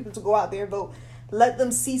 Encourage people to go out there and vote. Let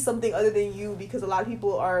them see something other than you, because a lot of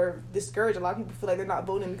people are discouraged. A lot of people feel like they're not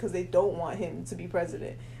voting because they don't want him to be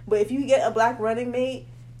president. But if you get a black running mate,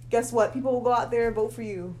 guess what? People will go out there and vote for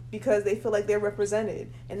you because they feel like they're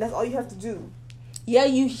represented. And that's all you have to do. Yeah,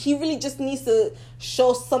 he really just needs to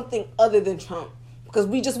show something other than Trump. Because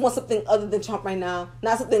we just want something other than Trump right now.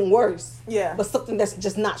 Not something worse. Yeah. But something that's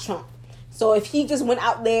just not Trump. So if he just went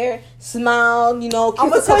out there, smiled, kissed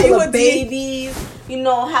a couple of babies,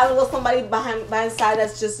 have a little somebody by his side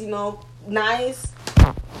that's just, nice.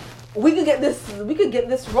 We could get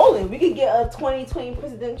this rolling. We could get a 2020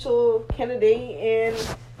 presidential candidate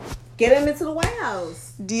and get him into the White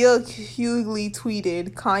House. D.L. Hughley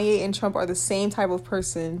tweeted, Kanye and Trump are the same type of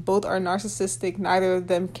person. Both are narcissistic. Neither of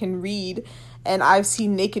them can read. And I've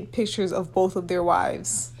seen naked pictures of both of their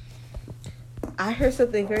wives. I heard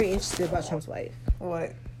something very interesting about Trump's wife.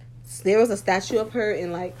 What? There was a statue of her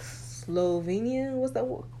in like Slovenia. What's that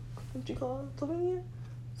country called? Slovenia?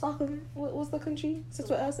 What's the country?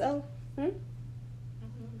 SL? I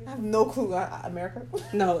have no clue. America?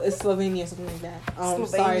 No, it's Slovenia, something like that.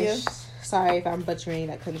 Sorry if I'm butchering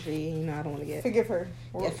that country. You know, I don't want to get. Forgive her.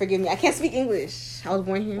 Yeah, forgive me. I can't speak English. I was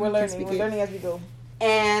born here. We're learning as we go.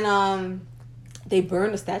 And they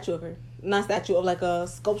burned a statue of her. Not a statue, of like a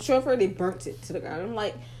sculpture of her. They burnt it to the ground. I'm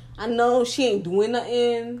like, I know she ain't doing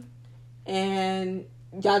nothing, and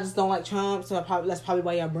y'all just don't like Trump, so that's probably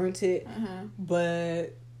why y'all burnt it. Mm-hmm.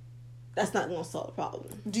 But that's not gonna solve the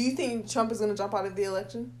problem. Do you think Trump is gonna jump out of the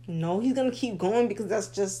election? No, he's gonna keep going because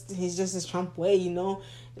he's just his Trump way, you know.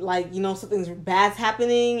 Like, you know, something's bad's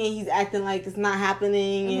happening and he's acting like it's not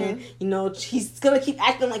happening, mm-hmm. and you know he's gonna keep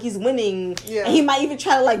acting like he's winning. Yeah. And he might even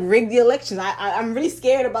try to like rig the elections. I'm really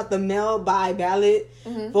scared about the mail by ballot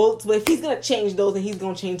mm-hmm. votes, but if he's gonna change those, then he's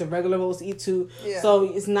gonna change the regular votes too. Yeah. So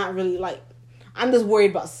it's not really like. I'm just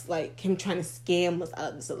worried about like him trying to scam us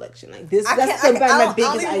out of this election. Like this, that's my biggest idea. I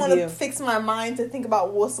don't even want to fix my mind to think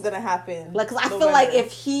about what's gonna happen. Like, cause I feel like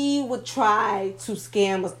if he would try to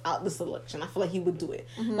scam us out this election, I feel like he would do it.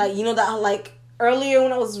 Mm-hmm. Like, you know that like earlier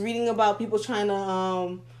when I was reading about people trying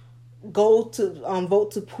to go to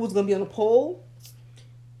vote to who's gonna be on the poll.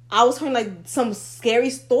 I was hearing like some scary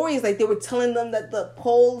stories, like they were telling them that the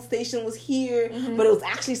poll station was here, mm-hmm. but it was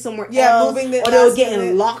actually somewhere else, or they were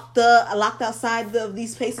getting locked outside of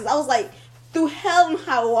these places. I was like, through hell and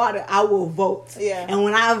high water, I will vote. Yeah. And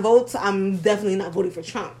when I vote, I'm definitely not voting for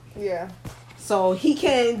Trump. Yeah. So he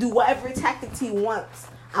can do whatever tactics he wants.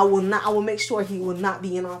 I will make sure he will not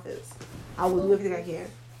be in office. I will do everything I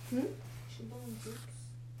can.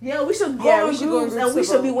 Yeah, we should go in groups, and we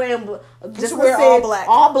should be wearing just wear all black.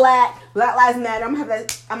 All black. Black Lives Matter. I'm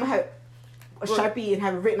gonna have a Sharpie and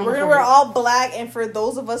have it written on my forehead. We're gonna wear all black, and for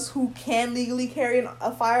those of us who can legally carry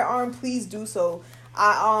a firearm, please do so.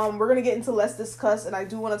 We're gonna get into Let's Discuss, and I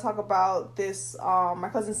do want to talk about this. My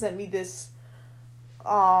cousin sent me this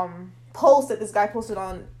post that this guy posted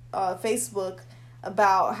on Facebook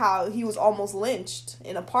about how he was almost lynched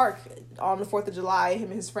in a park on the 4th of July. Him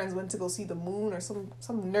and his friends went to go see the moon or some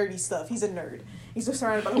nerdy stuff. He's a nerd. He's just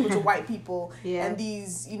surrounded by a whole bunch of white people. Yeah. And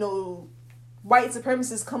these, you know, white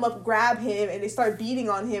supremacists come up, grab him, and they start beating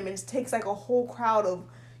on him. And it takes like a whole crowd of,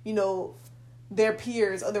 you know, their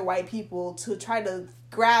peers, other white people, to try to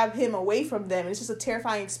grab him away from them. And it's just a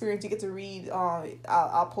terrifying experience. You get to read.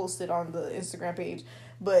 I'll post it on the Instagram page.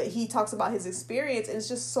 But he talks about his experience, and it's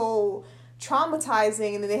just so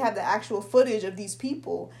traumatizing. And then they have the actual footage of these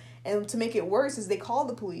people, and to make it worse is they called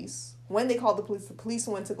the police. When they called the police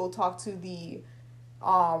went to go talk to the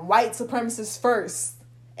white supremacists first,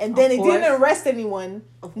 and then they didn't arrest anyone.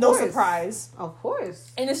 No surprise, of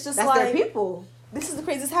course. And it's just that's like their people. This is the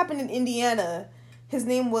crazy. This happened in Indiana. His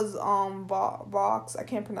name was Vox. I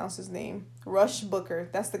can't pronounce his name. Rush Booker.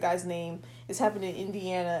 That's the guy's name. It's happened in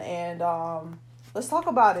Indiana, and let's talk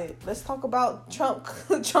about it. Let's talk about Trump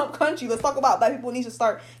country. Let's talk about black people need to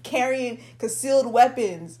start carrying concealed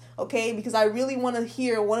weapons, okay? Because I really want to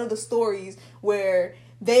hear one of the stories where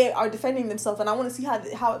they are defending themselves, and I want to see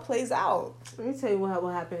how it plays out. Let me tell you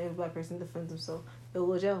what happened if a black person defends himself. They'll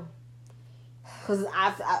go to jail. Because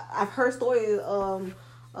I've heard stories of,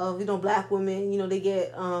 you know, black women, you know, they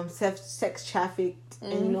get sex trafficked,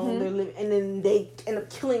 and you know, mm-hmm. and then they end up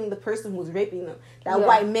killing the person who was raping them. That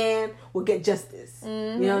white man will get justice.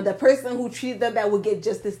 Mm-hmm. You know, the person who treated them bad will get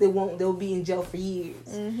justice. They'll be in jail for years.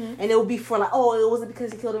 Mm-hmm. And it will be for like, oh, it wasn't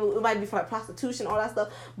because he killed him. It might be for like prostitution, all that stuff.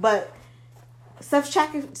 But sex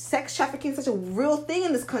trafficking is such a real thing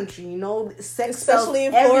in this country, you know. Sex, especially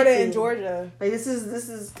in Florida everything. And Georgia. Like this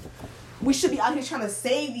is we should be out here trying to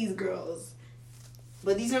save these girls.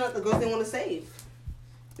 But these are not the girls they want to save.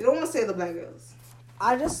 They don't want to save the black girls.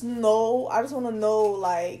 I just want to know,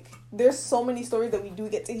 like, there's so many stories that we do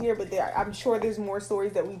get to hear, but I'm sure there's more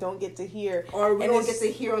stories that we don't get to hear. Or we don't get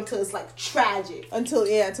to hear until it's, like, tragic. Until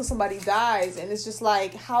somebody dies. And it's just,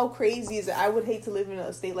 like, how crazy is it? I would hate to live in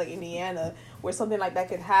a state like Indiana where something like that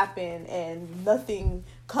could happen and nothing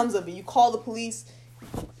comes of it. You call the police.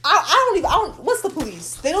 What's the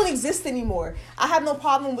police? They don't exist anymore. I have no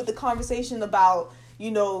problem with the conversation about, you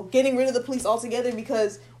know, getting rid of the police altogether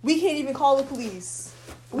because we can't even call the police.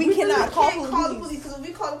 We cannot call the police because if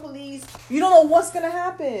we call the police, you don't know what's gonna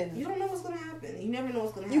happen. You don't know what's gonna happen. You never know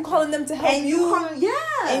what's gonna happen. You calling them to help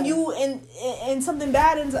and you. And something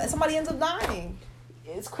bad ends. Somebody ends up dying.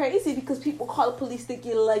 It's crazy because people call the police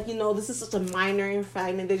thinking like, you know, this is such a minor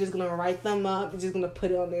infraction. They're just gonna write them up. They're just gonna put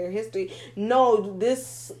it on their history. No,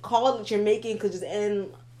 this call that you're making could just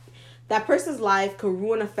end that person's life could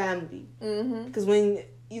ruin a family. Because when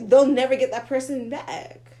they'll never get that person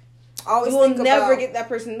back. You will never get that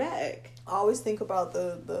person back. I always think about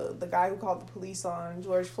the guy who called the police on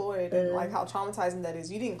George Floyd and like how traumatizing that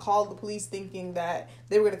is. You didn't call the police thinking that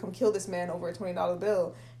they were gonna come kill this man over a $20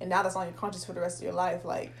 bill, and now that's on your conscience for the rest of your life.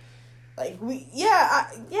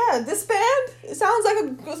 This band, it sounds like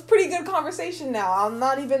it was pretty good conversation now. I'm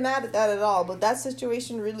not even mad at that at all, but that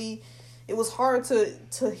situation really, it was hard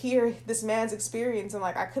to hear this man's experience, and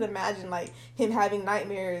like I could imagine like him having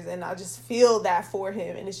nightmares, and I just feel that for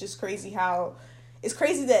him. And it's just crazy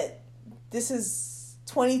that this is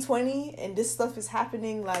 2020 and this stuff is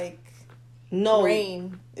happening like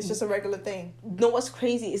rain. It's just a regular thing. No, what's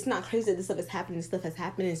crazy? It's not crazy that this stuff is happening. This stuff has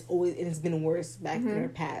happened. It's been worse back in the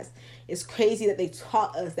past. It's crazy that they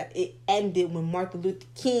taught us that it ended when Martin Luther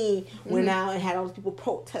King went out and had all those people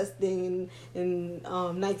protesting in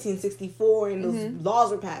 1964 and those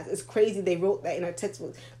laws were passed. It's crazy they wrote that in our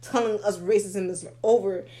textbooks, telling us racism is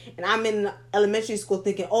over. And I'm in elementary school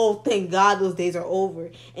thinking, oh, thank God those days are over.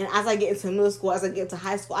 And as I get into middle school, as I get into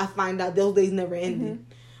high school, I find out those days never ended.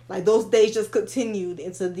 Like, those days just continued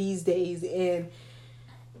into these days, and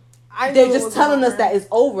they're just telling us that it's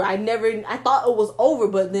over. I thought it was over,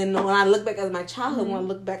 but then when I look back at my childhood, when I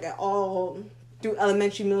look back at all through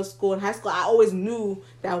elementary, middle school, and high school, I always knew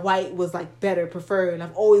that white was, like, better, preferred. And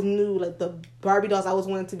I've always knew, like, the Barbie dolls, I always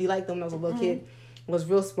wanted to be like them when I was a little kid. I was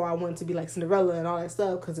real small. I wanted to be like Cinderella and all that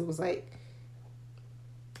stuff, because it was, like,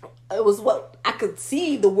 it was what I could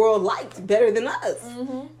see the world liked better than us,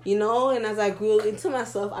 you know? And as I grew into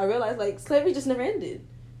myself, I realized, like, slavery just never ended.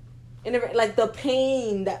 It never, like, the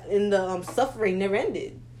pain that and the suffering never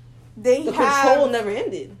ended. The control never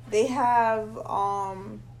ended. They have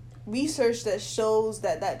research that shows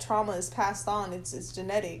that trauma is passed on. It's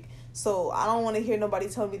genetic. So I don't want to hear nobody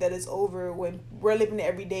tell me that it's over when we're living it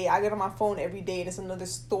every day. I get on my phone every day and it's another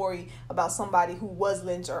story about somebody who was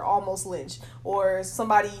lynched or almost lynched, or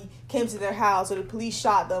somebody came to their house or the police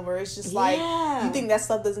shot them, or it's just like, you think that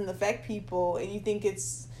stuff doesn't affect people and you think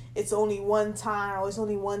it's only one time or it's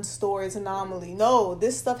only one story, it's an anomaly. No,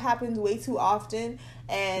 this stuff happens way too often,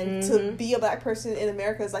 and to be a black person in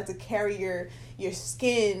America is like to carry your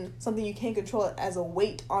skin, something you can't control, as a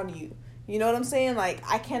weight on you. You know what I'm saying? Like,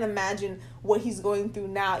 I can't imagine what he's going through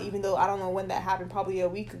now, even though I don't know when that happened, probably a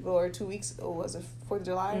week ago or 2 weeks ago. Was it 4th of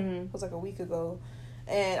July? It was like a week ago.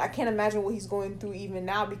 And I can't imagine what he's going through even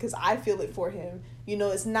now, because I feel it for him. You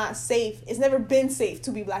know, it's not safe. It's never been safe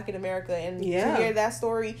to be black in America. And to hear that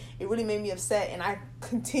story, it really made me upset. And I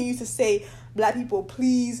continue to say, black people,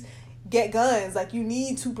 please get guns. Like, you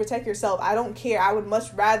need to protect yourself. I don't care. I would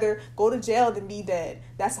much rather go to jail than be dead.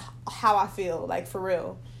 That's how I feel, like, for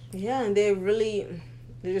real. Yeah, and they're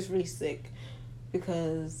just really sick,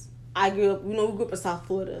 because I grew up, we grew up in South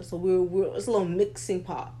Florida, so we're it's a little mixing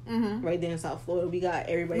pot right there in South Florida. We got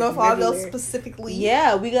everybody. North Lauderdale specifically.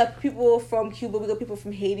 Yeah, we got people from Cuba, we got people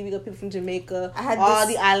from Haiti, we got people from Jamaica,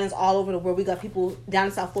 the islands all over the world. We got people down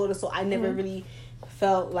in South Florida, so I never really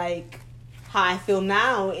felt like how I feel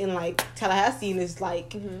now in, like, Tallahassee, and it's like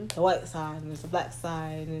the white side and it's the black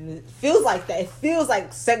side, and it feels like that. It feels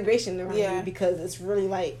like segregation around here, because it's really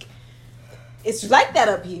like, it's like that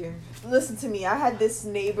up here. Listen to me. I had this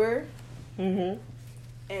neighbor, and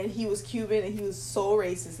he was Cuban, and he was so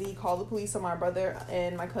racist. He called the police on my brother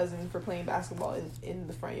and my cousin for playing basketball in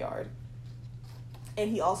the front yard.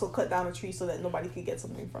 And he also cut down a tree so that nobody could get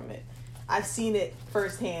something from it. I've seen it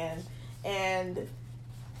firsthand, and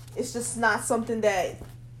it's just not something that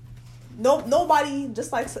nobody,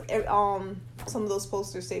 just like some of those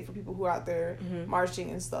posters say for people who are out there marching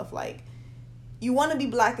and stuff, like, you want to be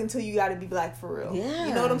black until you got to be black for real. Yeah.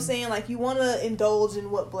 You know what I'm saying? Like, you want to indulge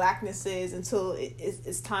in what blackness is until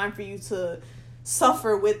it's time for you to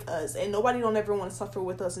suffer with us. And nobody don't ever want to suffer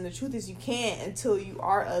with us. And the truth is, you can't until you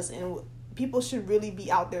are us. And people should really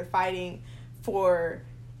be out there fighting for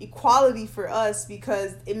equality for us,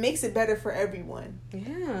 because it makes it better for everyone.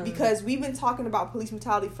 Yeah. Because we've been talking about police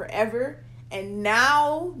brutality forever, and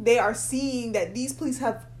now they are seeing that these police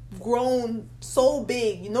have grown so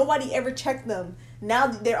big. Nobody ever checked them. Now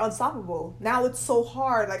they're unstoppable. Now it's so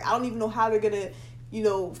hard. Like, I don't even know how they're gonna,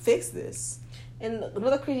 fix this. And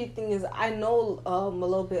another crazy thing is, I know a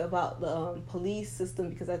little bit about the police system,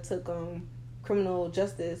 because I took criminal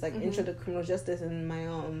justice, like intro to criminal justice, and my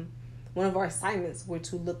one of our assignments were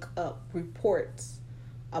to look up reports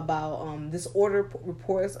about disorder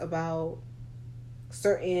reports about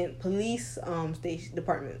certain police station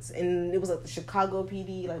departments, and it was like the Chicago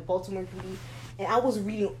PD, like Baltimore PD, and I was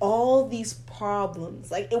reading all these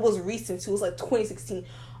problems. Like, it was recent too. It was like 2016.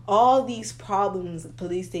 All these problems the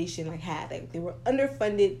police station had. Like, they were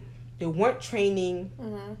underfunded, They weren't training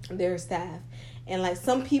their staff. And, like,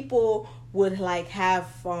 some people would, like, have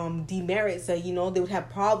demerits. So, you know, they would have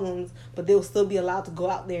problems, but they would still be allowed to go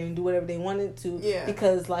out there and do whatever they wanted to. Yeah.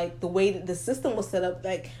 Because, like, the way that the system was set up,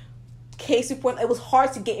 like, case report, it was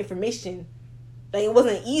hard to get information. Like, it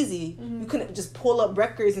wasn't easy. You couldn't just pull up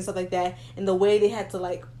records and stuff like that. And the way they had to,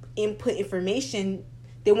 like, input information,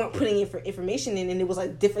 they weren't putting information in, and it was,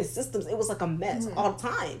 like, different systems. It was, like, a mess all the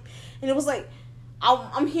time. And it was, like,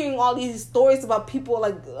 I'm hearing all these stories about people,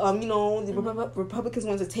 like, you know, the Republicans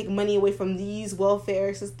want to take money away from these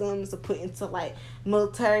welfare systems to put into, like,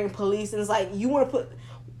 military and police. And it's like, you want to put...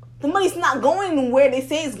 The money's not going where they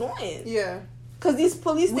say it's going. Yeah. Because these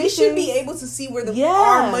police stations... We should be able to see where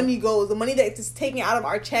our money goes. The money that is taken out of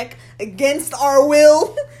our check against our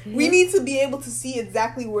will. We need to be able to see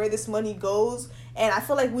exactly where this money goes. And I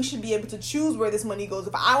feel like we should be able to choose where this money goes.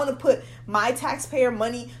 If I want to put my taxpayer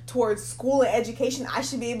money towards school and education, I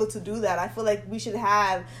should be able to do that. I feel like we should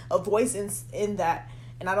have a voice in that.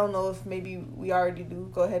 And I don't know if maybe we already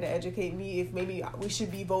do. Go ahead and educate me. If maybe we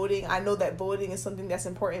should be voting. I know that voting is something that's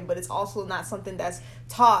important, but it's also not something that's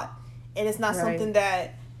taught. And it's not something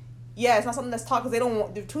that... Yeah, it's not something that's taught because they don't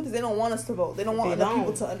want... The truth is they don't want us to vote. They don't want other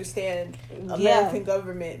people to understand American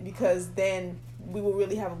government, because then... we will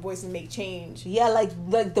really have a voice and make change. Yeah, like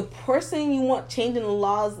the person you want changing the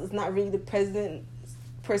laws is not really the president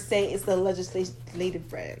per se. It's the legislative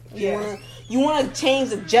branch. You want to change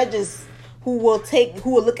the judges who will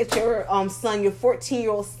look at your son, your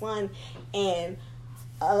 14-year-old son, and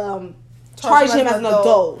charge him as an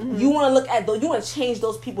adult. You want to look at those. You want to change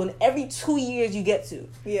those people, and every 2 years you get to.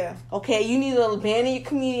 Yeah. Okay, you need to abandon your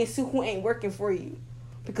community and see who ain't working for you,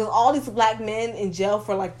 because all these black men in jail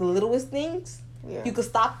for, like, the littlest things. Yeah. You could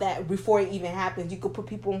stop that before it even happens. You could put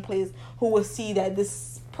people in place who will see that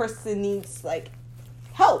this person needs, like,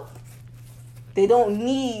 help. They don't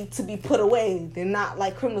need to be put away. They're not,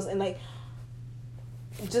 like, criminals. And, like,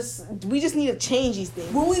 we just need to change these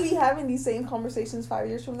things. Will we be having these same conversations 5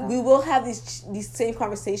 years from now? We will have these same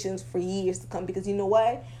conversations for years to come, because you know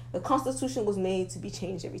what? The Constitution was made to be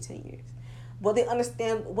changed every 10 years. But they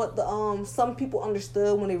understand what some people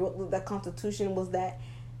understood when they wrote that Constitution was that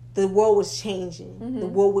the world was changing. The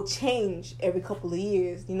world would change every couple of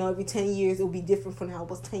years. You know, every 10 years it would be different from how it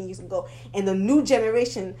was 10 years ago. And the new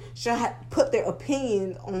generation should put their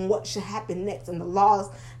opinion on what should happen next and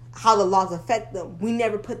how the laws affect them. We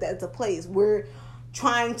never put that into place. We're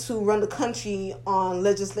trying to run the country on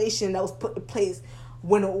legislation that was put in place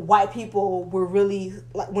when white people were really,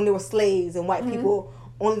 like, when they were slaves, and white people...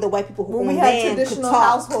 Only the white people who when we had traditional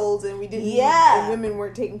households and we didn't and women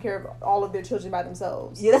weren't taking care of all of their children by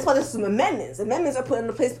themselves. Yeah, that's why there's some amendments. Amendments are put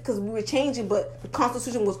into place because we were changing, but the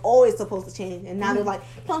Constitution was always supposed to change. And now they're like,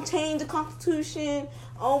 don't change the Constitution.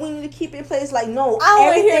 Oh, we need to keep it in place. Like, no,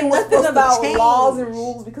 I don't hear nothing about laws and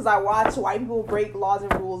rules, because I watch white people break laws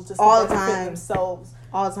and rules just to benefit themselves.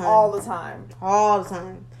 All the time. All the time. All the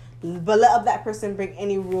time. But let a black person break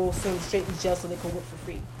any rule, send them straight to jail so they can work for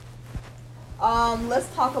free. Let's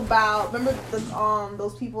talk about, remember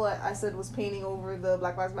those people I said was painting over the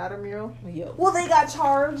Black Lives Matter mural? Yo. Well, they got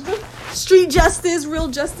charged. Street justice, real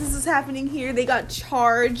justice is happening here. They got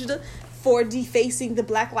charged for defacing the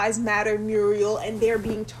Black Lives Matter mural, and they're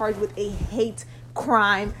being charged with a hate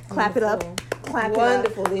crime. Clap it up. Clap it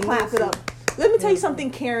up. Clap it up. Let me tell you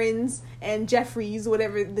something, Karens and Jeffries,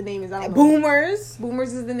 whatever the name is. I don't know. Boomers.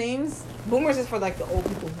 Boomers is the names? Boomers is for, like, the old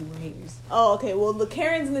people who are haters. Oh, okay. Well, the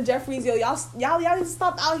Karens and the Jeffries, y'all need to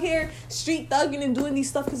stop out here street thugging and doing these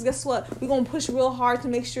stuff, because guess what? We're going to push real hard to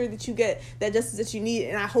make sure that you get that justice that you need,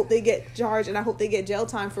 and I hope they get charged, and I hope they get jail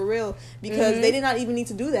time for real, because they did not even need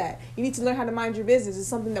to do that. You need to learn how to mind your business. It's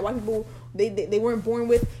something that white people... They weren't born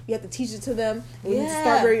with. You have to teach it to them. You need to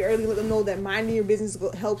start very early. Let them know that minding your business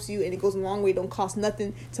helps you, and it goes a long way. It don't cost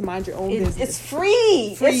nothing to mind your own business. It's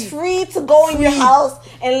free. It's free to go in your house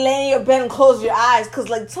and lay in your bed and close your eyes. Because,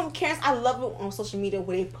 like, some Karens, I love it on social media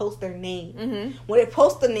where they post their name. When they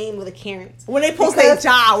post the name of the Karens. When they post their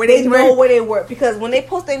job. Where they know where they work. Because when they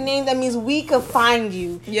post their name, that means we can find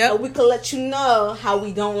you. Yep. And we can let you know how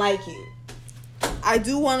we don't like you. I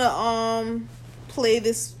do want to play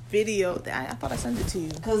this video. I thought I sent it to you,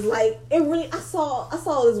 because, like, it really, I saw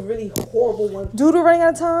this really horrible one. Dude, we're running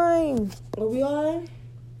out of time. Are we on?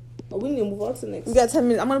 Oh, we need to move on to the next. We got 10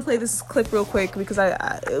 minutes. I'm gonna play this clip real quick, because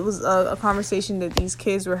it was a conversation that these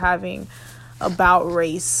kids were having about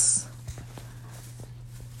race.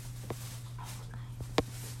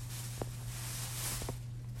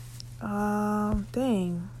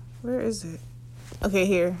 Dang, where is it? Okay,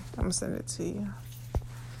 here, I'm gonna send it to you.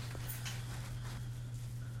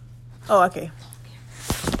 Oh, okay.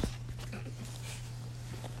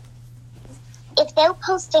 if they're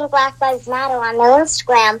posting Black Lives Matter on their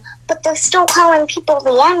Instagram, but they're still calling people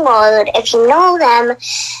the N-word, if you know them,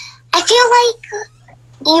 I feel like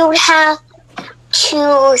you have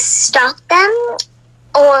to stop them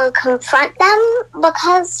or confront them,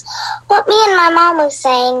 because what me and my mom were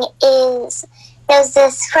saying is there's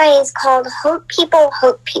this phrase called hurt people.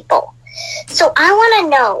 So I want to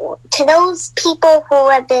know, to those people who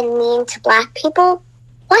have been mean to Black people,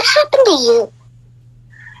 what happened to you?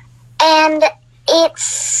 And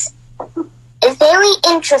it's very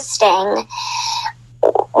interesting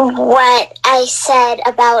what I said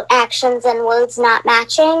about actions and words not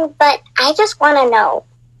matching, but I just want to know,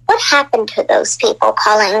 what happened to those people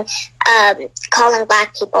calling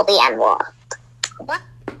Black people the N-word?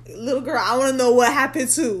 Little girl, I want to know what happened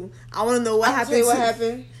too. I want to know what happened. What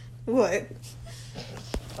happened? What?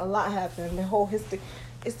 A lot happened. The whole history.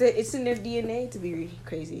 It's in their DNA to be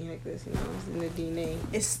crazy like this, you know. It's in their DNA.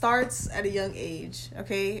 It starts at a young age,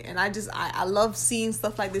 okay? And I love seeing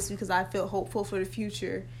stuff like this because I feel hopeful for the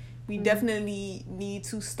future. We definitely need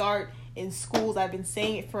to start in schools. I've been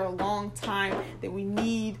saying it for a long time that we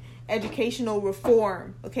need educational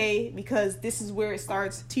reform, okay? Because this is where it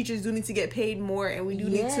starts. Teachers do need to get paid more, and we do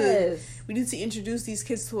need to introduce these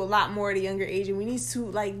kids to a lot more at a younger age. And we need to,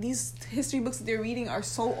 like, these history books that they're reading are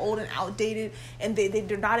so old and outdated, and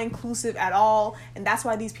they're not inclusive at all. And that's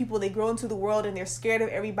why these people, they grow into the world and they're scared of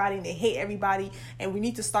everybody and they hate everybody. And we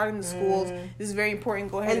need to start in the schools. This is very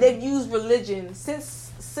important. Go ahead. And they've used religion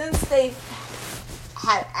since they've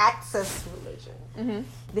had access to religion.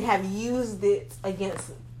 They have used it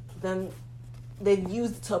against them. They've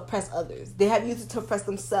used it to oppress others. They have used it to oppress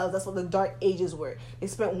themselves. That's what the Dark Ages were. They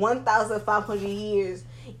spent 1,500 years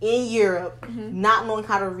in Europe not knowing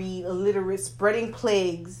how to read, illiterate, spreading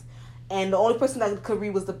plagues, and the only person that could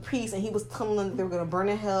read was the priest, and he was telling them that they were going to burn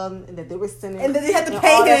in hell and that they were sinning. And that they had to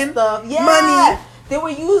pay him money. They were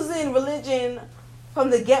using religion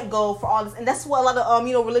from the get-go for all this. And that's what a lot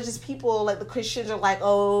of religious people, like the Christians, are like,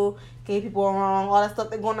 oh, gay people are wrong, all that stuff.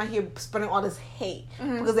 They're going out here spreading all this hate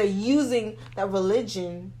because they're using that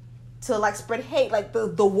religion to, like, spread hate. Like,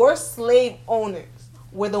 the worst slave owners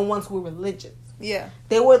were the ones who were religious. Yeah.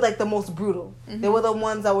 They were, like, the most brutal. They were the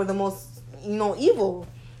ones that were the most, evil.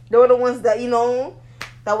 They were the ones that,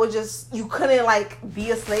 that were just, you couldn't, like,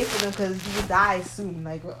 be a slave for them because you would die soon.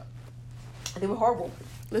 Like, they were horrible.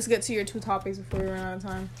 Let's get to your two topics before we run out of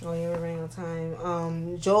time. Oh, yeah, we're running out of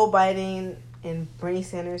time. Joe Biden and Bernie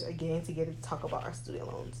Sanders are getting together to talk about our student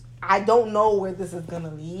loans. I don't know where this is going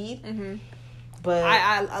to lead. But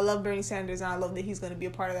I love Bernie Sanders, and I love that he's going to be a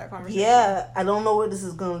part of that conversation. Yeah, I don't know where this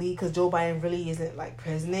is going to lead because Joe Biden really isn't, like,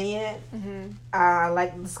 president yet. I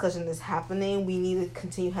like the discussion that's happening. We need to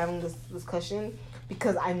continue having this discussion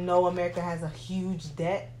because I know America has a huge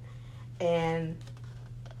debt, and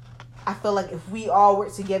I feel like if we all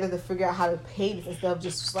work together to figure out how to pay this instead of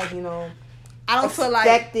just, like, I don't feel like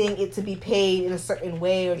expecting it to be paid in a certain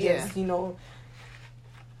way or just, I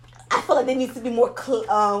feel like there needs to be more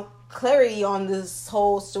clarity on this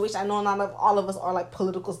whole situation. I know not all of us are, like,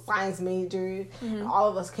 political science majors. And all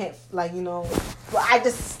of us can't, like, but I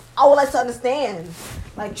would like to understand.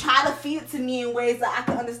 Like, try to feed it to me in ways that I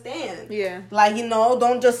can understand. Yeah. Like,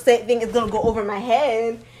 don't just think it's going to go over my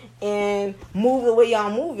head and move the way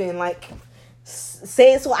y'all moving. Like,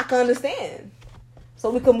 say it so I can understand.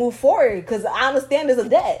 So we can move forward. Because I understand there's a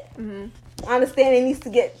debt. I understand it needs to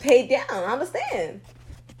get paid down. I understand.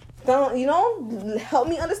 Don't, help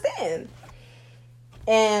me understand.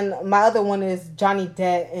 And my other one is Johnny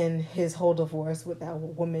Depp and his whole divorce with that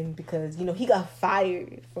woman because, he got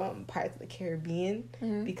fired from Pirates of the Caribbean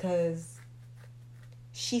because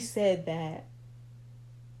she said that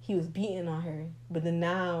he was beating on her. But then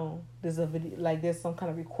now there's a video, like, there's some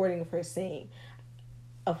kind of recording of her saying,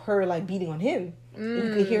 of her, like, beating on him. And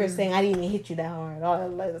you can hear her saying, I didn't even hit you that hard, all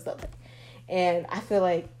that other stuff. And I feel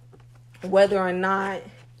like whether or not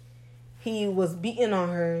he was beating on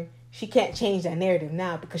her, she can't change that narrative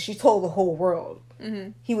now because she told the whole world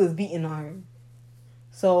he was beating on her.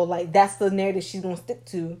 So, like, that's the narrative she's going to stick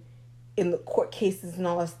to in the court cases and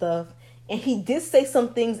all that stuff. And he did say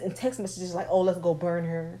some things in text messages like, oh, let's go burn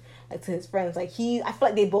her, like, to his friends. Like, I feel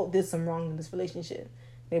like they both did some wrong in this relationship.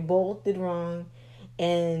 They both did wrong.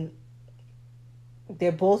 And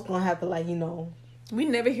they're both going to have to, like, We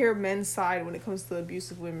never hear men's side when it comes to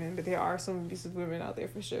abusive women, but there are some abusive women out there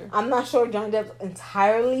for sure. I'm not sure Johnny Depp's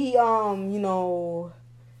entirely,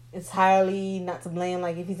 entirely not to blame,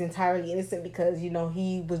 like, if he's entirely innocent because, he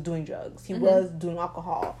was doing drugs. He was doing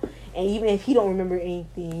alcohol. And even if he don't remember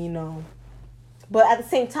anything, But at the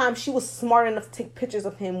same time, she was smart enough to take pictures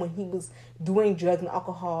of him when he was doing drugs and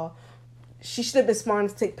alcohol she should have been smart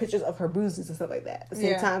enough to take pictures of her bruises and stuff like that. At the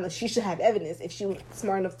same time, like, she should have evidence. If she was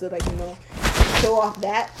smart enough to, like, you know, show off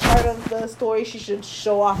that part of the story, she should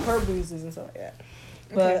show off her bruises and stuff like that.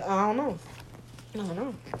 But I don't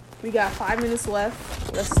know. We got 5 minutes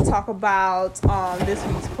left. Let's talk about this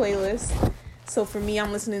week's playlist. So for me,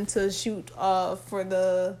 I'm listening to Shoot for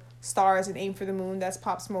the Stars and Aim for the Moon. That's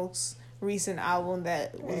Pop Smoke's recent album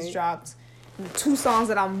that was dropped. And the 2 songs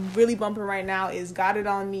that I'm really bumping right now is Got It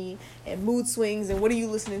On Me and Mood Swings. And what are you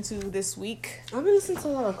listening to this week? I've been listening to a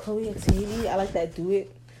lot of Chloe and Tavy. I like that Do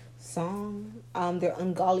It song. Their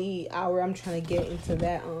Ungodly Hour. I'm trying to get into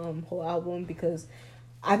that whole album because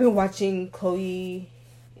I've been watching Chloe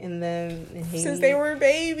and them and Haley since they were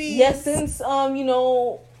babies. Yes, since you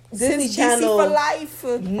know, Disney since Channel DC for Life.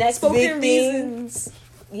 Next Spoken big thing. Reasons.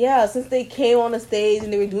 Yeah, since they came on the stage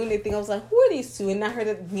and they were doing their thing, I was like, who are these two? And I heard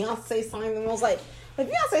that Beyonce signed them. I was like, if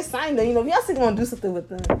Beyonce signed them, you know, Beyonce gonna do something with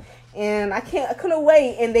them. And I couldn't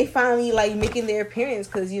wait. And they finally like making their appearance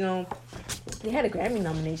because, you know, they had a Grammy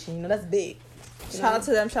nomination. You know, that's big. Shout out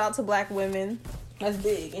to them. Shout out to Black women. That's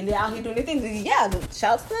big. And they're out here doing their thing. Yeah,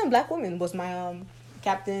 shout out to them. Black women was my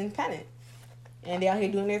Captain Planet. And they're out here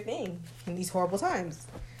doing their thing in these horrible times.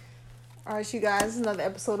 All right, you guys, another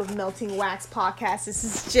episode of Melting Wax Podcast. This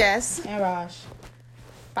is Jess. And Raj.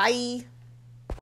 Bye.